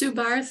 hi, I'm Sue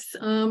Barth,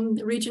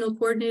 regional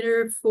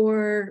coordinator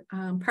for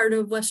part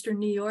of Western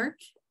New York,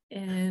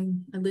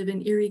 and I live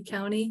in Erie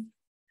County.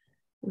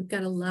 We've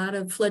got a lot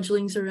of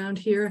fledglings around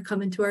here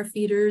coming to our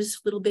feeders,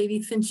 little baby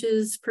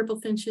finches, purple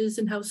finches,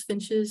 and house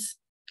finches.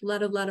 A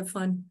lot of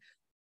fun.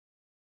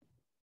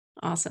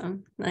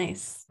 Awesome,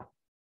 nice.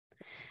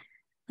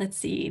 Let's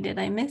see, did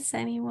I miss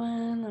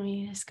anyone? Let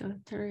me just go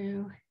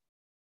through.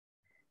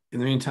 In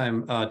the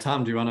meantime,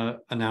 Tom, do you want to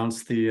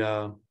announce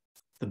the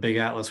Big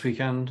Atlas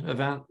Weekend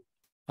event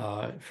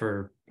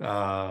for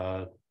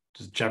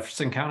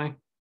Jefferson County?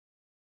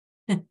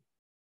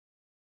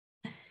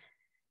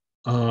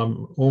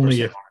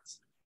 Only if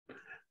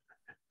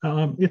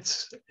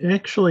it's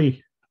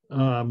actually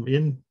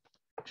in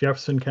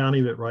Jefferson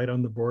County, but right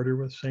on the border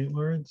with St.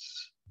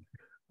 Lawrence.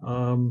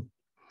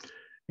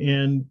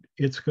 And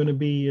it's going to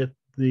be at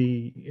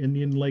the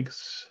Indian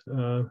Lakes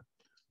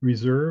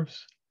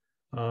Reserves,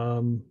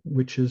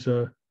 which is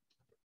a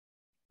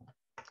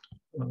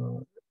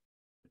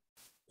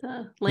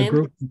land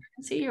group.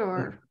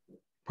 or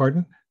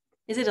Pardon?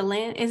 Is it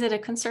a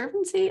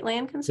conservancy,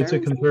 land It's a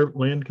conservancy?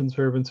 land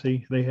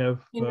conservancy. They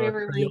have In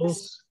River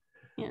trails,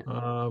 Lakes.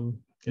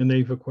 and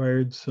they've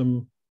acquired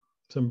some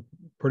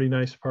pretty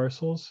nice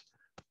parcels.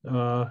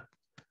 The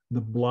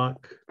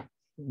block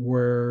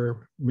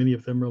where many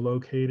of them are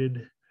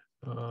located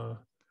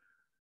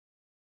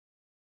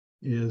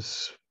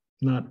is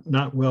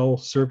not well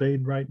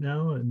surveyed right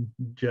now, and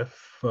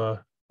Jeff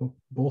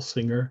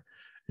Bolsinger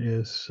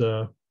is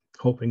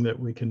hoping that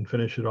we can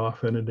finish it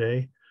off in a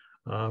day.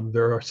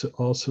 There are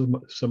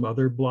also some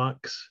other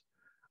blocks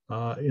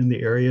in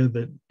the area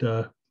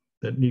that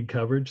need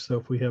coverage. So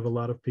if we have a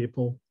lot of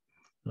people,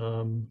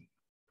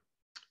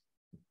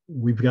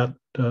 we've got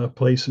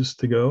places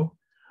to go.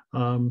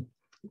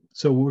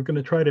 So we're going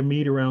to try to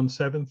meet around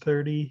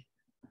 7:30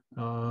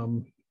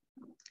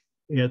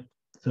 at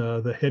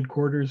the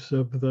headquarters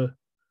of the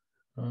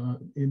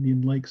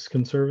Indian Lakes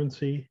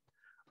Conservancy.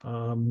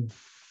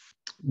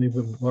 They have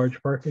a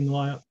large parking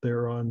lot.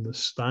 They're on the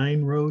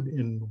Stein Road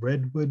in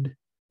Redwood,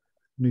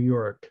 New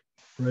York.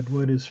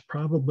 Redwood is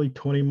probably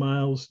 20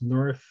 miles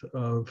north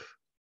of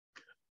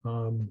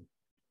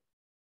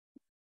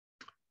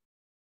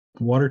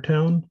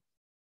Watertown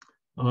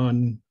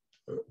on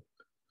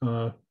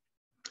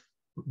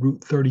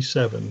Route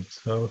 37.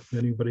 So if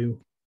anybody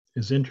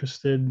is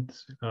interested,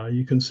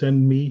 you can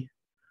send me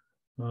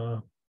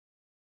an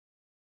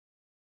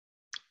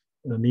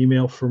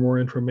email for more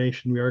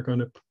information. We are going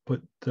to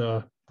put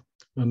a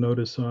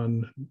notice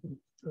on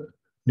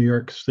New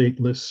York State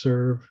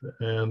Listserv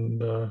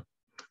and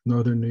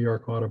Northern New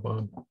York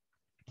Audubon.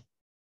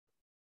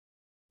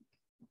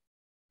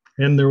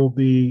 And there will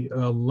be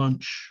a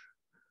lunch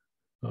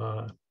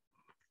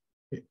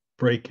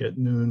break at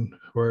noon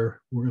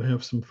where we're going to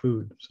have some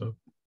food. So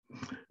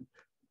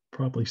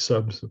probably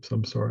subs of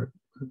some sort.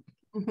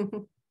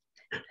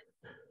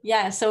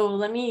 Yeah, so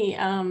let me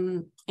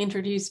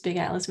introduce Big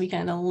Atlas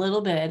Weekend a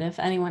little bit if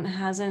anyone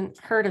hasn't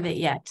heard of it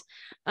yet.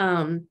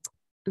 The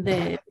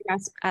Big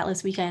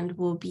Atlas Weekend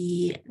will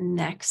be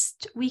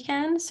next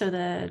weekend, so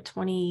the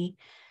 20,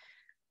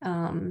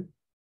 my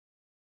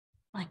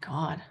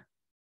God,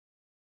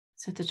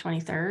 is it the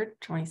 23rd,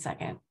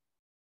 22nd?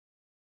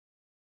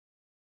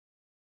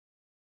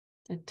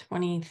 The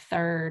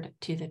 23rd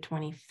to the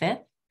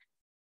 25th.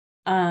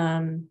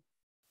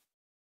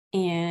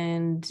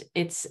 And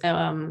it's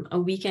a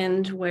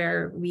weekend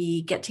where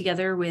we get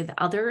together with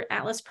other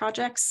Atlas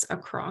projects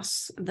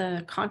across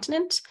the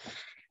continent.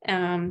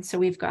 So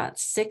we've got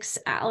 6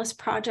 Atlas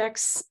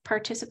projects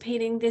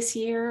participating this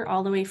year,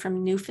 all the way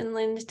from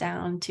Newfoundland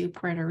down to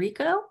Puerto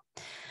Rico.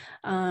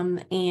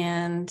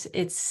 And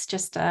it's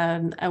just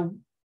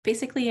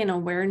basically an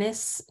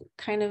awareness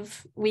kind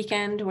of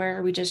weekend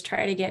where we just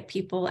try to get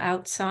people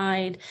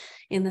outside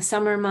in the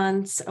summer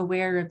months,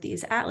 aware of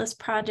these Atlas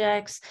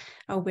projects,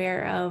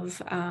 aware of,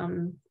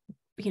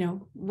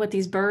 what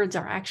these birds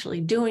are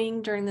actually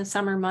doing during the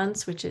summer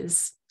months, which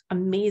is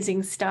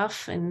amazing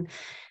stuff, and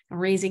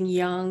raising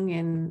young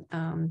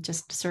and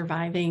just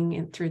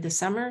surviving through the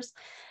summers.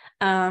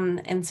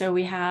 And so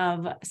we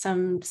have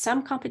some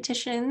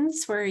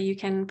competitions where you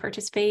can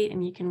participate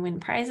and you can win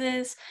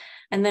prizes.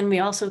 And then we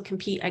also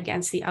compete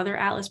against the other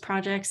Atlas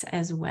projects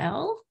as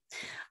well.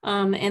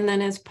 And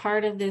then as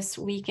part of this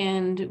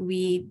weekend,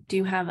 we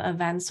do have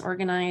events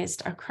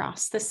organized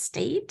across the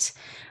state.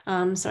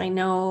 So I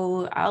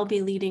know I'll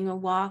be leading a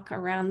walk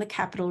around the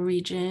capital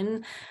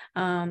region.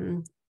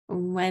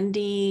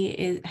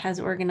 Wendy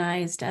has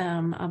organized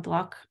a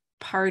block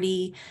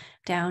party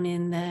down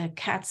in the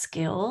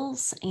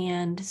Catskills,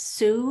 and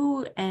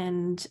Sue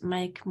and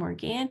Mike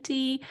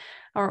Morganti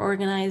are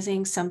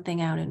organizing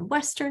something out in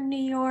Western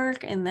New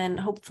York, and then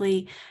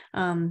hopefully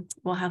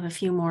we'll have a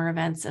few more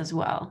events as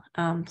well.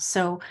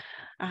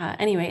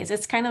 Anyways,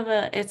 it's kind of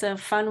a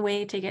fun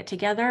way to get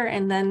together,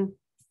 and then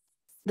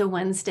the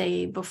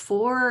Wednesday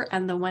before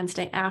and the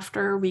Wednesday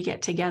after we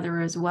get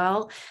together as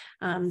well.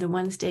 The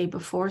Wednesday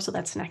before, so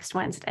that's next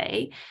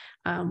Wednesday,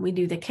 we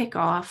do the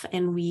kickoff,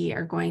 and we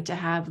are going to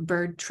have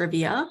bird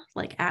trivia,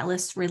 like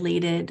Atlas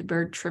related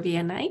bird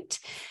trivia night.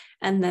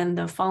 And then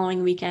the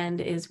following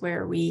weekend is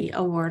where we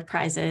award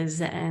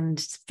prizes and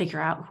figure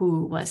out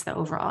who was the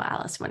overall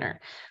Atlas winner.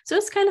 So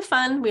it's kind of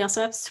fun. We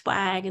also have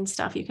swag and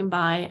stuff you can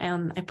buy.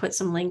 I put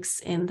some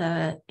links in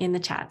the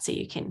chat so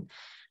you can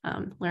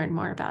learn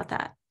more about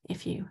that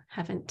if you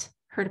haven't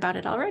heard about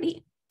it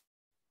already.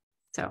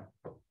 So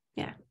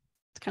yeah,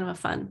 it's kind of a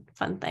fun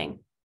thing.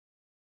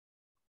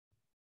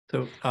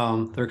 So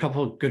there are a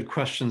couple of good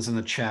questions in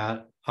the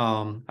chat.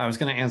 I was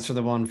going to answer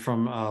the one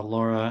from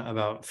Laura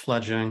about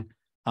fledging,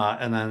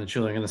 and then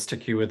Julie, I'm going to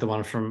stick you with the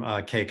one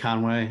from Kay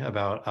Conway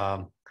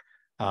about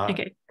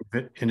Okay.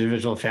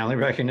 individual family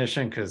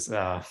recognition, because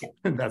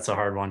that's a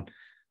hard one.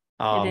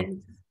 It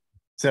is.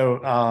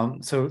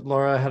 So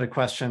Laura had a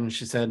question.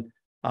 She said,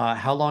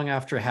 how long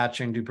after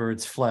hatching do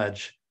birds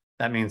fledge?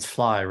 That means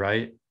fly,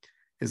 right?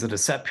 Is it a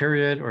set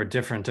period or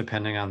different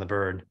depending on the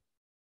bird?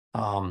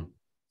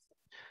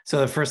 So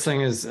the first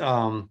thing is,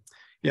 so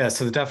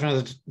the definition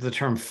of the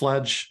term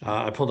fledge,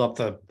 I pulled up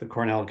the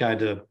Cornell Guide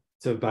to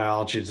So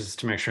biology, just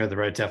to make sure I have the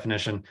right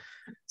definition.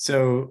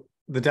 So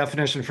the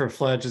definition for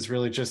fledge is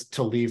really just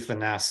to leave the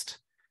nest.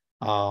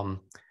 And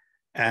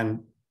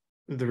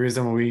the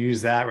reason we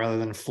use that rather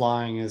than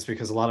flying is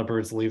because a lot of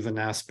birds leave the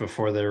nest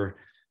before they're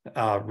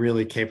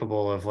really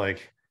capable of,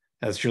 like,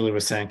 as Julie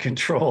was saying,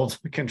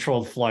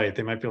 controlled flight.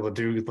 They might be able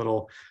to do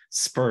little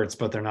spurts,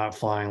 but they're not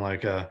flying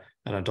like an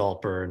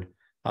adult bird.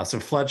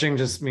 So fledging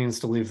just means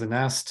to leave the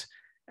nest,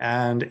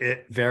 and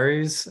it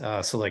varies.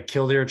 So like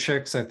killdeer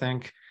chicks, I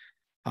think,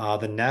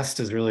 the nest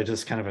is really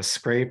just kind of a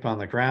scrape on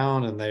the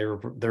ground, and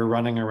they're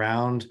running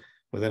around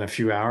within a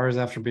few hours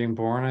after being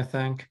born, I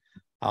think.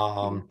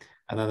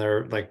 And then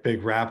they're like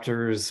big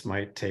raptors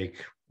might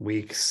take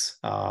weeks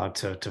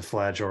to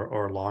fledge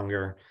or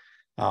longer.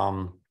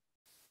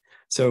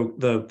 So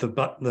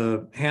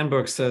the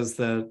handbook says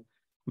that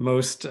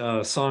most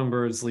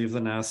songbirds leave the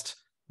nest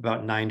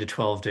about 9 to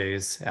 12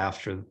 days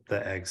after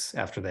the eggs,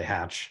 after they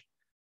hatch.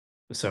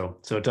 So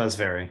it does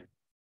vary.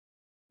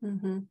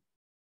 Mm-hmm.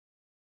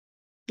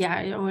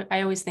 Yeah,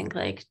 I always think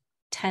like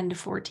 10 to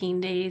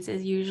 14 days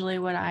is usually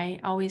what I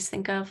always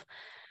think of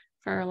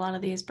for a lot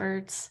of these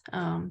birds,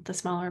 the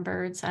smaller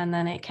birds. And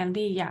then it can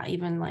be, yeah,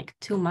 even like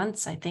 2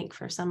 months, I think,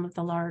 for some of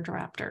the large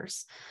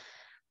raptors.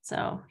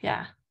 So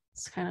yeah,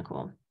 it's kind of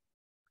cool.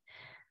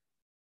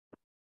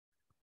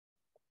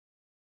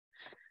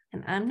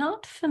 And I'm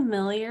not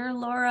familiar,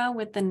 Laura,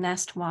 with the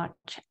Nest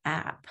Watch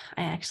app.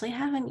 I actually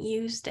haven't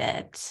used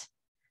it.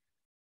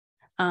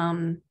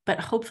 But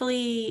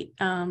hopefully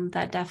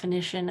that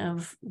definition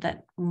of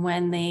that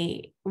when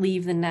they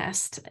leave the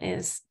nest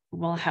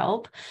will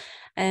help.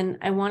 And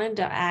I wanted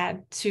to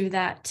add to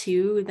that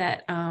too,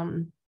 that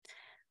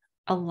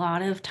a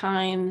lot of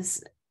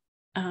times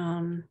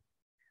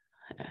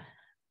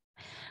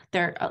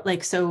they're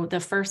like, so the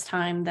first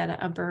time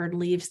that a bird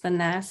leaves the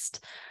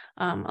nest,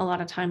 a lot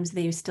of times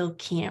they still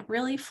can't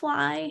really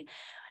fly.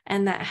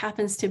 And that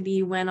happens to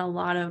be when a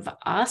lot of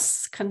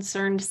us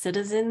concerned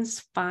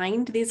citizens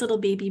find these little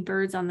baby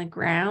birds on the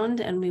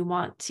ground, and we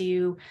want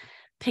to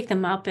pick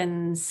them up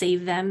and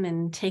save them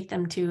and take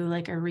them to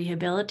like a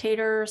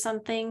rehabilitator or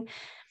something.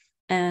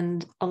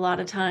 And a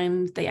lot of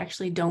times they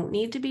actually don't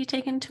need to be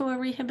taken to a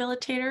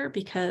rehabilitator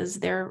because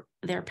their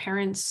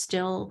parents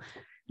still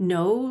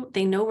know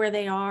where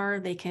they are.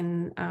 They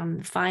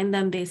can find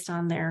them based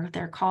on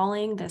their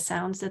calling, the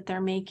sounds that they're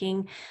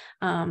making,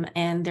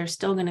 and they're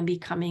still going to be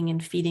coming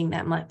and feeding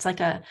them. It's like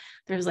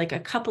there's like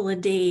a couple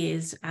of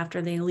days after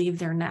they leave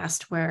their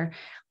nest where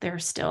they're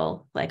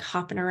still like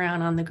hopping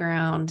around on the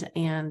ground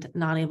and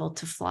not able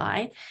to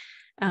fly,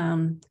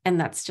 and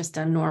that's just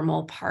a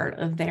normal part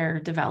of their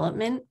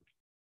development.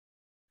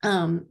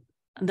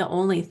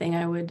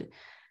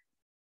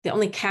 The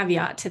only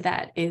caveat to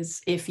that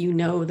is if you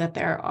know that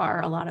there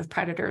are a lot of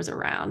predators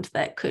around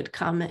that could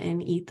come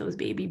and eat those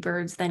baby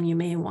birds, then you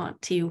may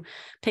want to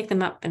pick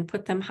them up and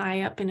put them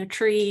high up in a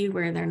tree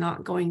where they're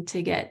not going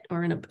to get,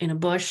 or in a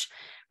bush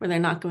where they're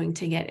not going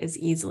to get as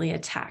easily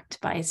attacked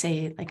by,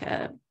 say, like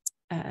a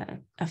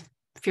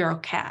feral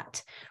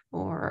cat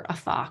or a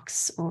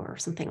fox or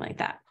something like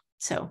that.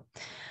 So,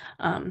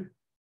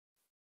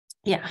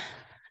 yeah.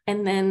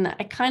 And then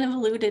I kind of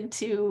alluded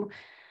to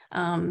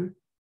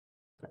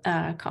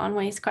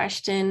Conway's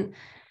question,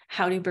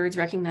 how do birds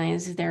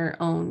recognize their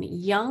own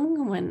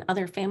young when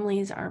other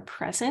families are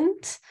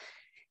present?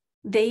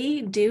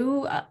 They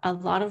do. A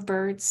lot of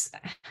birds,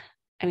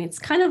 I mean, it's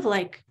kind of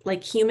like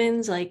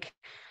humans, like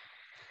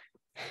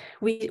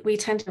we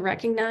tend to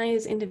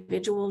recognize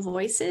individual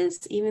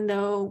voices, even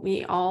though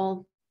we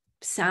all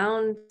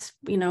sound,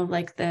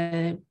 like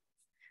the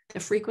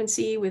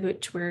frequency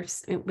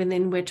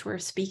within which we're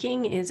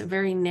speaking is a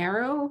very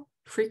narrow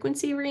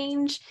frequency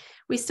range.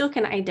 We still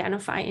can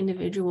identify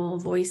individual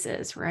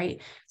voices,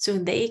 right? So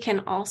they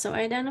can also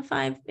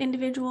identify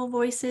individual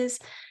voices,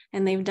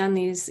 and they've done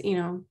these,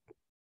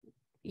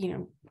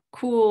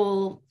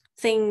 cool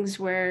things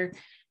where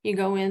you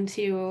go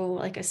into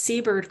like a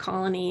seabird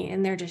colony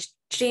and they're just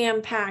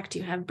jam-packed.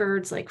 You have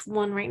birds like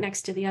one right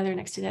next to the other,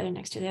 next to the other,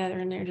 next to the other,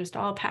 and they're just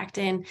all packed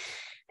in.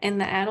 And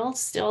the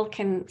adults still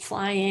can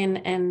fly in,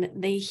 and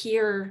they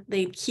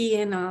key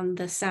in on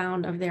the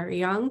sound of their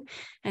young,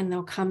 and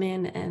they'll come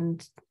in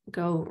and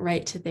go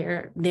right to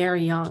their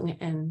young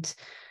and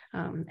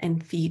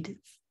feed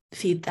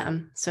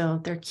them. So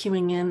they're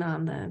cueing in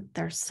on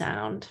their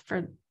sound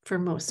for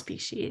most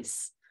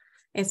species.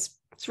 It's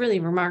really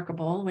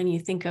remarkable when you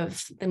think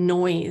of the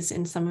noise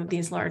in some of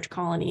these large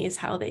colonies,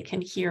 how they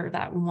can hear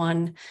that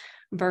one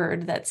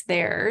bird that's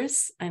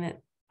theirs. And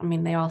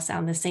they all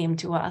sound the same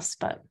to us,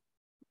 but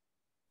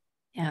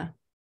yeah.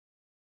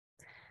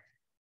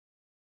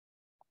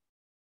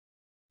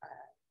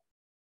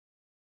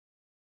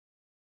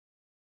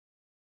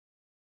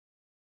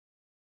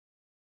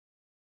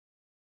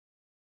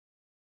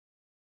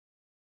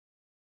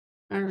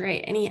 All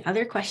right, any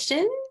other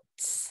questions?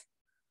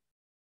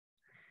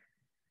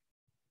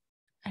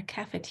 A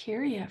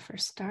cafeteria for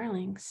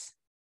starlings.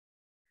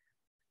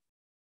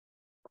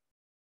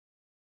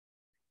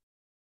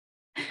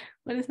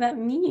 What does that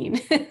mean?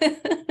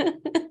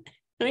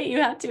 Wait,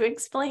 you have to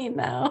explain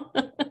now.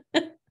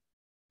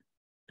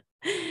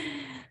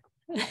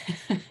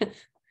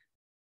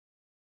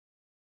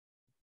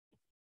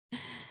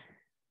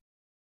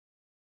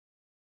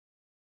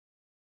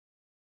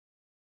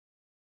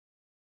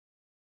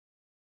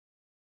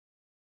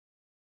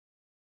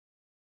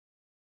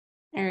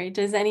 All right,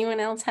 does anyone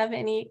else have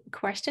any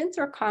questions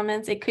or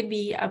comments? It could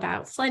be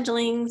about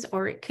fledglings,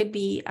 or it could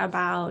be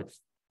about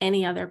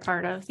any other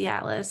part of the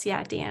atlas.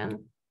 Yeah,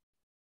 Dan.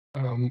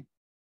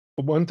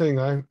 One thing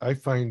I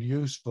find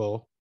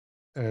useful,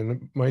 and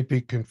it might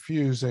be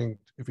confusing,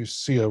 if you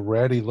see a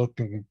ratty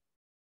looking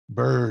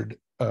bird,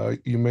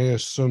 you may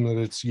assume that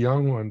it's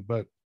young one,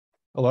 but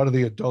a lot of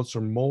the adults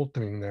are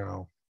molting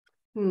now.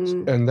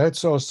 And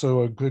that's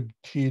also a good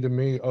key to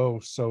me. Oh,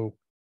 so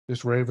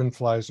this raven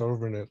flies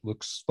over and it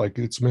looks like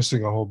it's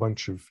missing a whole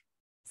bunch of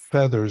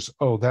feathers.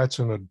 Oh, that's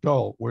an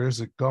adult.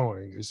 Where's it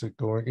going? Is it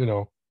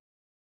going,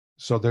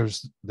 so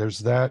there's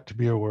that to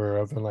be aware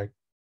of. And like,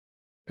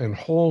 and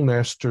whole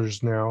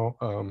nesters now,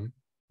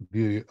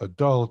 the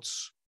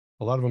adults,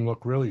 a lot of them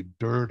look really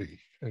dirty.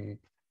 And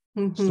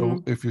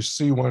so if you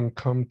see one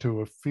come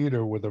to a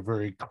feeder with a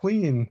very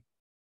clean,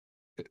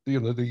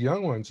 the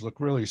young ones look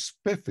really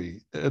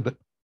spiffy,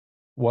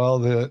 while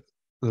the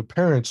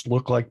parents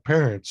look like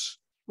parents,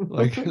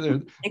 like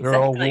they're Exactly.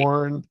 all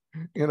worn,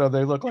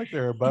 they look like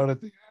they're about at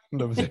the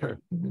end of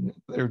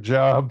their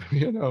job,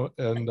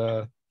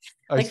 and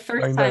like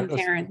first-time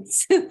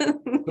parents.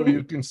 So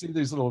you can see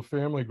these little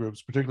family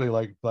groups, particularly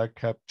like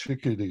black-capped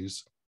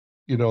chickadees,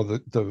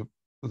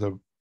 the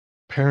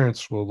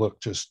parents will look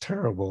just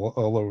terrible,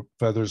 all the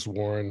feathers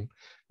worn,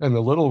 and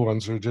the little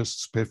ones are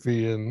just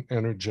spiffy and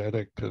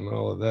energetic and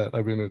all of that.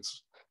 I mean,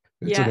 it's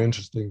an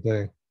interesting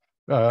thing.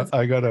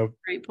 I got a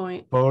great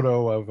point.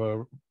 Photo of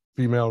a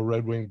female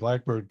red-winged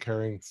blackbird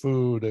carrying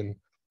food, and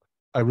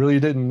I really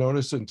didn't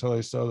notice it until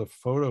I saw the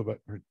photo, but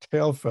her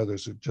tail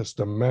feathers are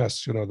just a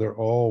mess. They're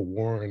all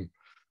worn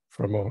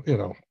from a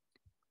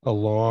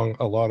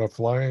lot of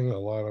flying, a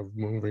lot of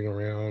moving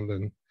around.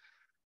 And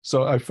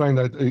so I find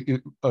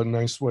that a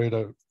nice way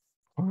to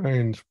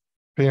find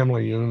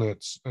family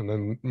units and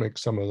then make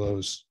some of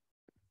those,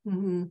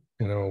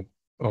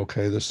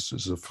 okay, this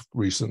is a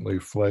recently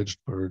fledged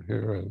bird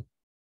here. And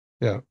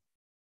yeah,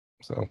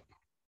 so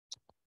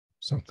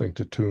something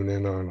to tune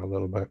in on a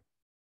little bit.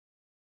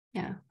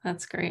 Yeah,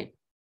 that's great.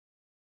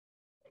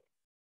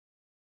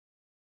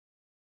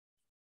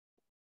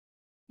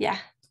 Yeah,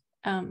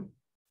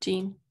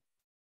 Jean.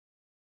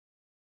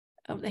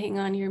 Oh, hang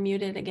on, you're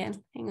muted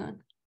again. Hang on.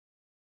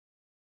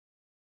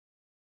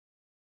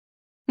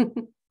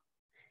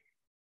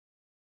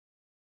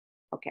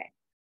 Okay.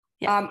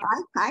 Yeah.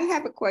 I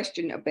have a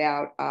question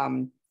about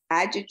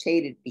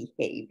agitated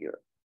behavior.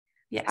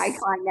 Yes. I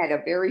find that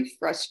a very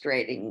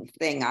frustrating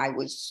thing. I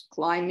was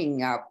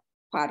climbing up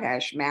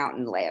Potash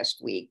Mountain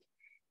last week,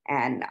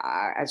 and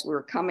as we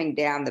were coming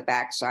down the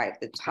backside at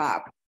the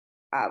top,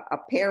 a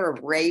pair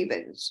of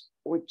ravens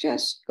were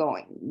just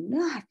going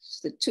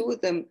nuts. The two of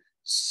them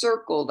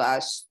circled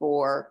us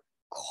for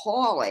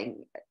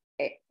calling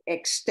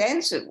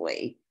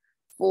extensively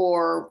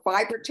for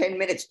 5 or 10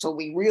 minutes till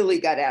we really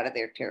got out of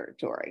their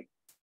territory.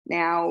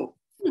 Now,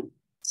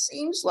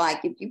 seems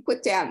like if you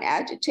put down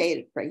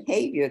agitated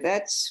behavior,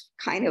 that's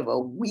kind of a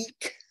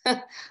weak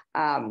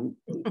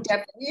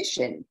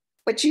definition.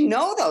 But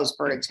those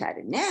birds had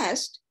a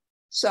nest.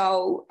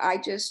 So I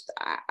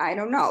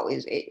don't know.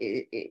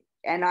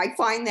 And I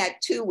find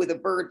that too with a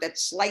bird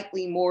that's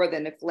slightly more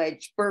than a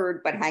fledged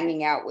bird, but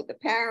hanging out with the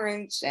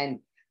parents. And,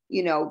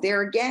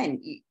 there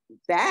again,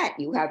 that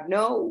you have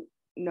no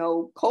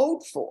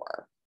code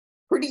for.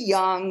 Pretty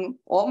young,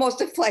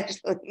 almost a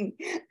fledgling,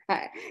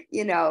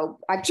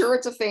 I'm sure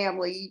it's a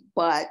family,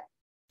 but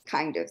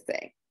kind of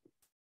thing.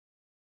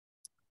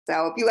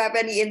 So if you have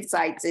any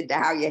insights into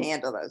how you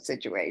handle those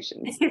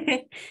situations.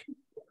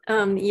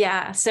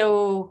 Yeah,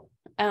 so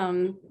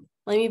let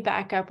me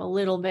back up a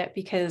little bit,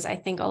 because I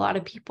think a lot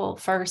of people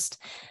first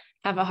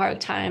have a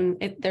hard time.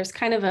 There's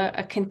kind of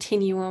a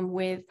continuum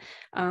with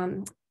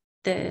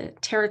the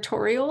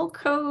territorial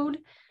code,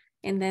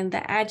 and then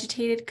the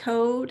agitated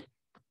code,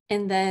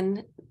 and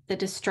then the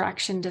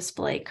distraction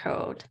display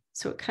code.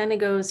 So it kind of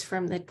goes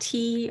from the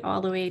T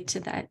all the way to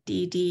that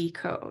DD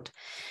code.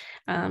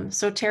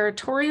 So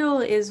territorial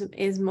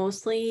is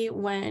mostly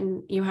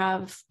when you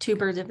have two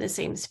birds of the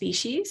same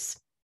species.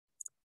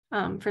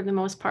 For the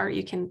most part,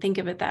 you can think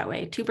of it that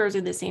way. Two birds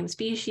of the same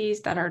species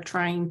that are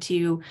trying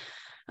to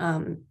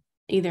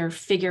either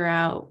figure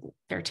out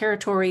their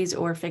territories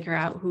or figure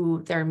out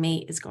who their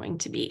mate is going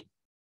to be.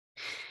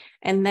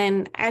 And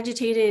then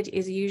agitated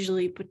is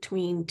usually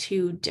between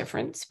two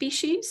different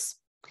species,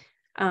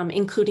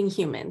 including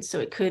humans. So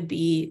it could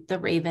be the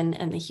raven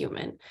and the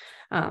human.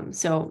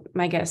 So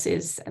my guess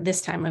is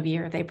this time of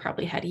year, they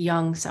probably had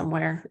young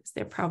somewhere.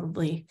 They're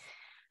probably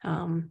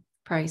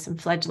some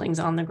fledglings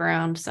on the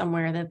ground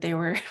somewhere that they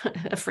were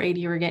afraid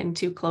you were getting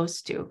too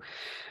close to.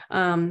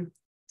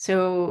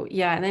 So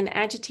yeah, and then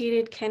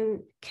agitated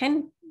can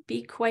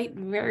be quite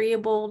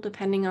variable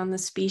depending on the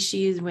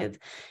species,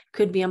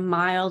 could be a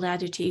mild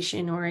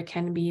agitation or it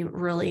can be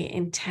really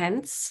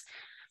intense.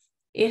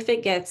 If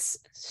it gets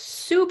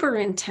super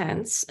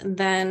intense,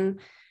 then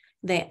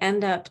they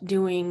end up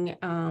doing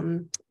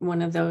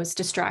one of those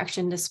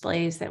distraction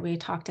displays that we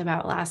talked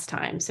about last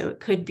time. So it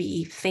could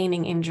be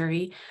feigning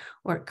injury,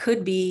 or it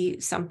could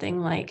be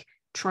something like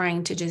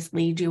trying to just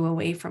lead you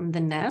away from the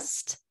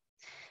nest.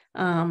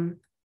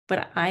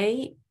 But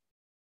I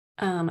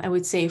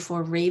would say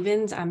for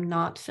ravens, I'm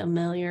not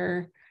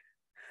aware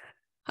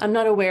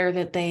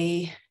that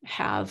they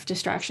have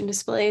distraction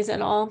displays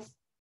at all.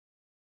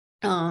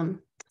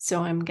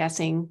 So I'm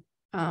guessing,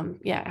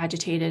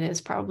 agitated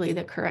is probably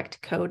the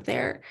correct code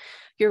there.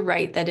 You're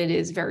right that it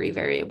is very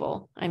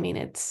variable. I mean,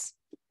 it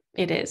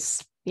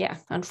is, yeah,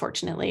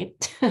 unfortunately.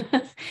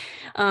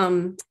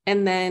 And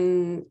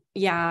then,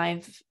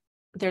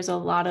 there's a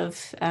lot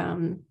of,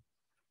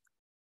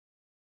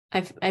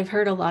 I've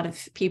heard a lot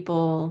of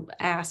people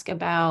ask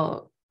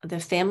about the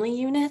family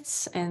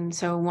units. And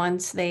so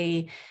once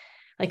they,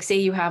 like, say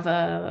you have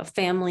a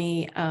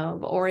family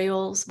of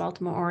Orioles,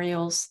 Baltimore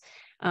Orioles,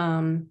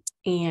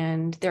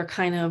 and they're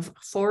kind of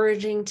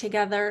foraging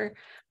together,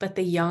 but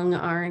the young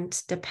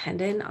aren't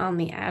dependent on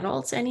the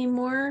adults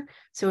anymore.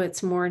 So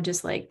it's more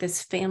just like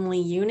this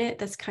family unit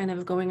that's kind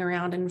of going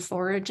around and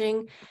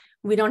foraging.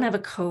 We don't have a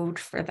code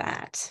for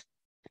that.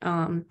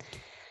 And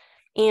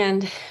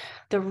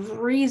the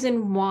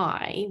reason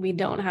why we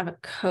don't have a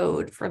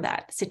code for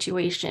that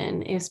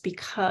situation is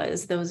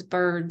because those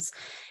birds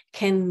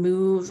can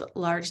move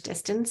large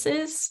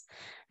distances,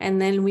 and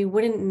then we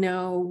wouldn't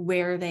know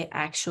where they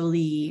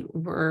actually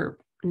were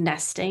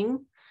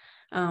nesting.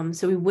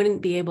 So we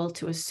wouldn't be able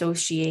to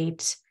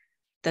associate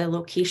the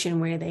location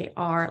where they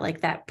are,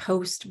 like that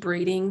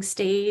post-breeding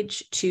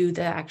stage, to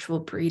the actual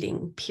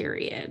breeding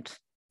period.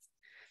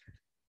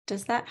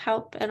 Does that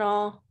help at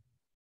all?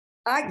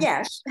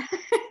 Yes.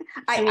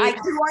 I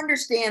do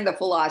understand the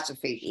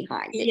philosophy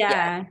behind it.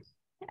 Yeah.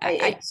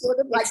 It's sort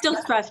of like, it's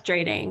still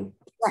frustrating.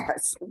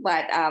 Yes,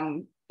 but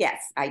yes,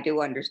 I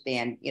do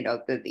understand,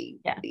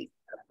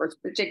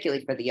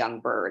 particularly for the young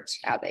birds,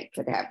 how they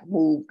could have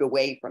moved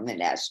away from the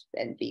nest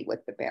and be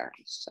with the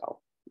parents. So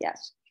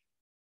yes.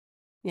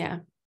 Yeah.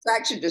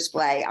 Distraction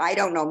display. I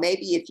don't know,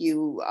 maybe if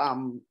you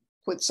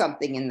put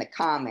something in the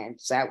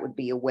comments, that would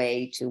be a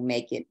way to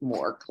make it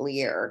more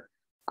clear.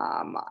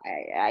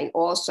 I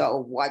also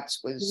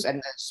once was in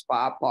the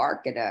spa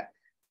park, and a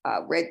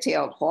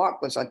red-tailed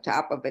hawk was on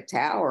top of a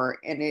tower,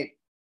 and it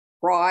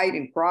cried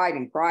and cried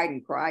and cried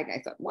and cried. And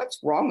I thought, what's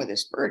wrong with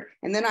this bird?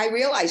 And then I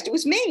realized it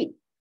was me.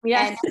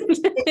 Yeah. And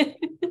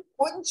it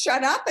wouldn't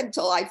shut up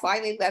until I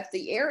finally left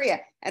the area.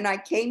 And I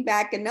came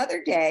back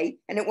another day,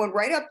 and it went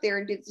right up there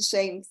and did the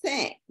same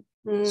thing.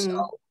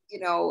 So,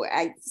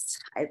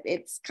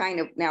 it's kind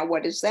of, now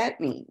what does that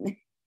mean?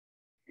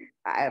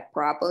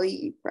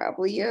 Probably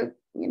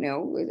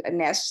a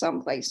nest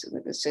someplace in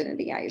the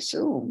vicinity, I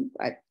assume,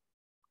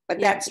 but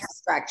that's a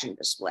distraction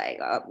display,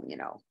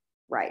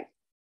 right.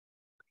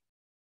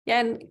 Yeah,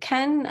 and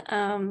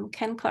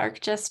Ken Clark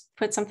just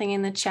put something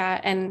in the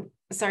chat, and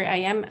sorry, I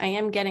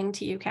am getting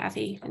to you,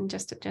 Kathy, in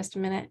just a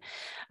minute.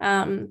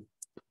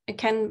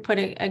 Ken put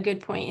a good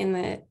point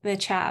in the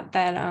chat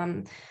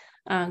that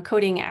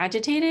coding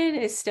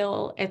agitated is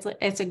still,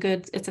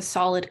 it's a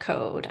solid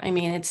code. I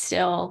mean, it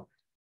still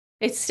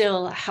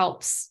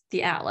helps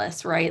the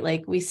atlas, right?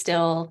 Like, we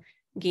still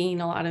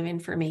gain a lot of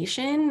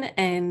information,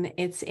 and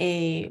it's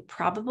a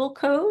probable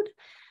code.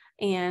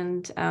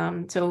 And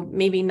so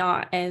maybe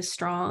not as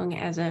strong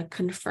as a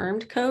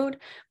confirmed code,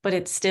 but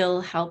it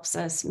still helps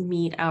us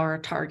meet our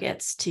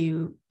targets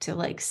to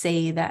like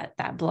say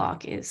that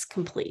block is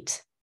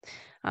complete.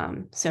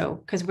 So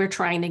because we're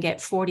trying to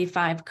get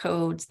 45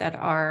 codes that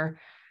are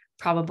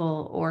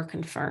probable or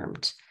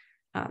confirmed.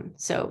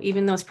 So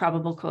even those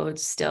probable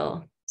codes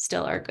still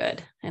are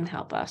good and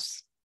help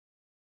us.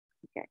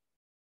 Okay.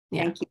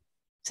 Yeah. Thank you.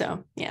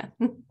 So yeah.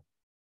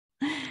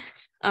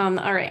 All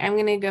right, I'm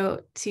going to go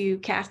to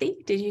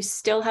Kathy. Did you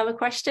still have a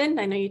question?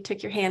 I know you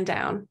took your hand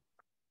down.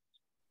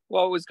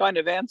 Well, it was kind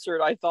of answered.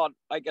 I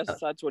guess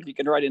that's what you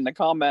can write in the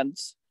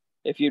comments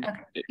if you're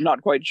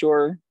not quite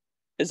sure.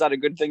 Is that a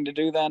good thing to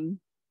do then?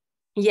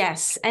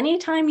 Yes.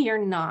 Anytime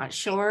you're not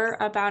sure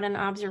about an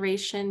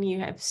observation,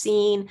 you have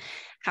seen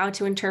how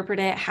to interpret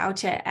it, how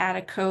to add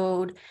a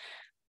code,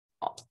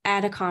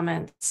 add a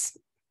comment,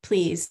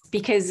 please.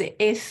 Because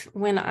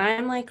when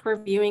I'm like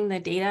reviewing the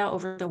data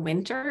over the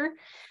winter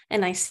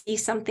and I see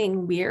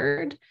something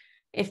weird,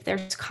 if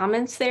there's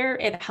comments there,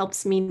 it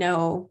helps me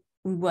know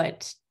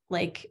what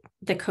like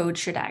the code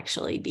should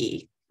actually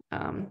be.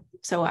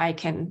 So I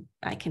can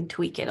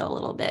tweak it a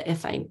little bit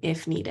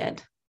if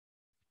needed.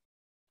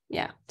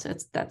 Yeah, so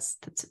that's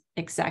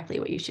exactly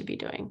what you should be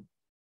doing.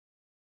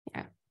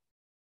 Yeah.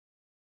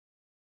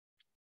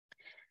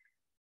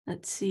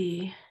 Let's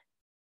see.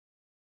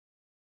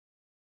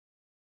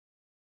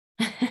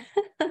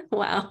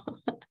 Wow.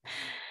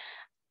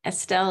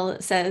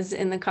 Estelle says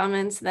in the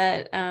comments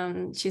that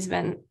she's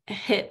been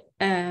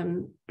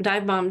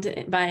dive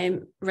bombed by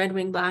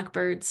red-winged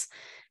blackbirds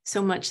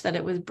so much that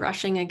it was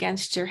brushing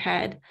against your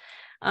head.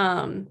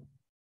 I'm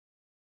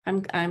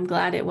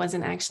glad it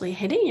wasn't actually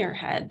hitting your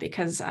head,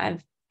 because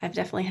I've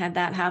definitely had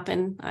that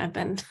happen. I've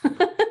been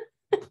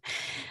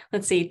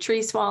let's see,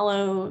 tree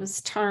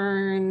swallows,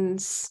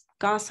 terns,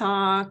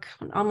 goshawk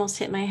almost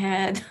hit my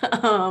head.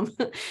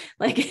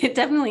 Like, it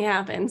definitely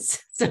happens.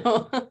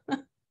 So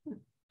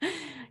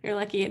you're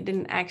lucky it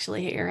didn't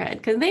actually hit your head,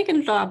 because they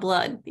can draw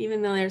blood.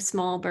 Even though they're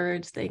small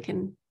birds, they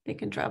can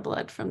draw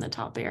blood from the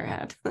top of your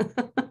head.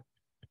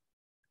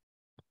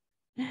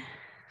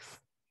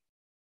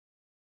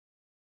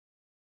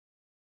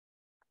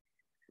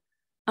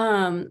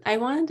 I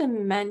wanted to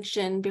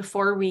mention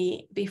before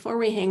we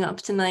hang up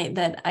tonight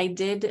that I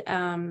did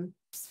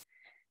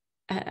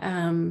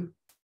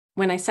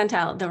when I sent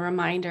out the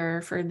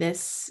reminder for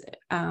this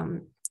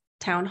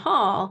town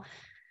hall,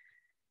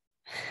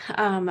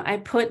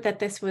 I put that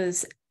this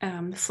was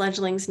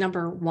fledglings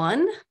number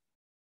 1,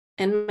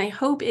 and my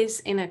hope is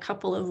in a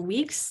couple of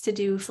weeks to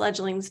do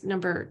fledglings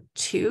number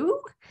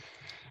 2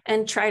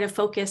 and try to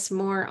focus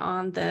more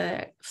on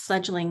the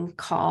fledgling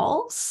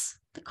calls,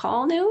 the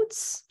call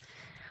notes.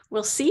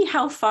 We'll see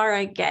how far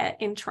I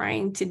get in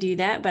trying to do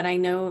that, but I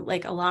know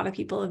like a lot of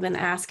people have been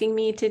asking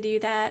me to do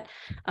that.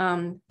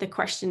 The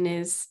question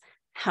is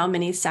how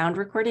many sound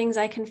recordings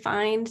I can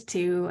find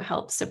to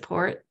help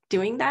support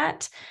doing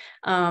that.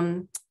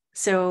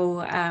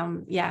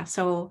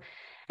 So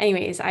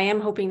anyways, I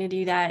am hoping to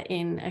do that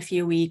in a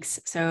few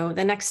weeks. So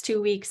the next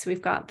 2 weeks,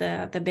 we've got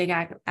the Big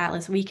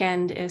Atlas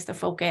weekend is the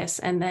focus.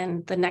 And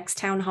then the next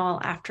town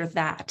hall after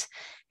that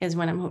is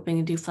when I'm hoping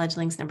to do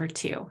fledglings number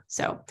 2.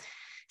 So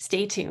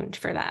stay tuned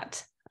for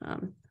that.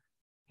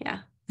 Yeah.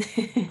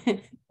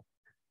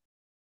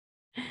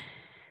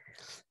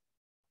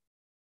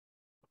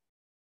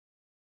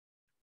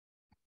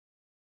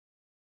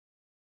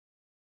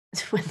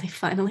 When they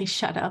finally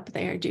shut up,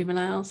 they are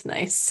juveniles.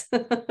 Nice.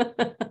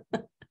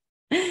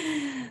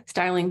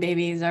 Starling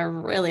babies are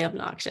really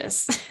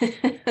obnoxious.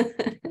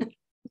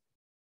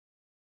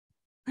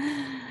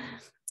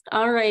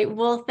 All right.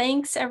 Well,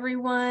 thanks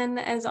everyone.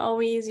 As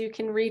always, you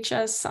can reach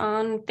us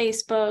on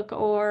Facebook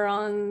or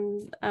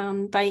on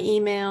by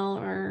email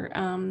or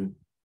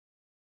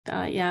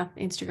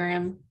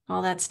Instagram,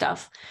 all that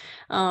stuff.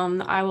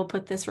 I will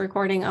put this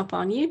recording up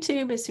on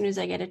YouTube as soon as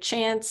I get a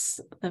chance.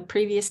 The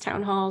previous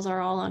town halls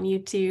are all on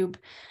YouTube.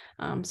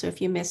 So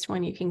if you missed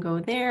one, you can go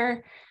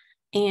there.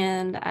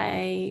 And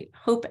I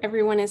hope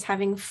everyone is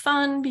having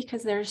fun,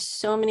 because there's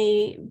so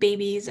many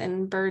babies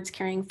and birds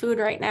carrying food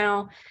right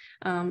now.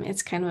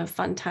 It's kind of a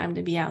fun time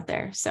to be out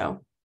there.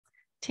 So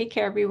take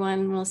care,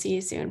 everyone. We'll see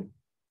you soon.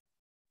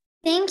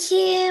 Thank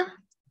you.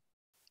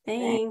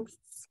 Thanks.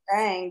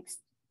 Thanks.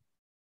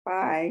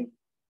 Bye.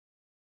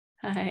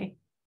 Hi.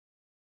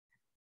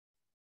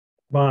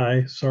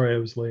 Bye. Sorry I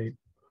was late.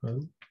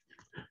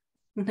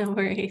 No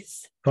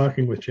worries.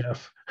 Talking with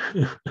Jeff.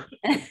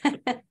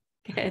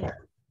 Good.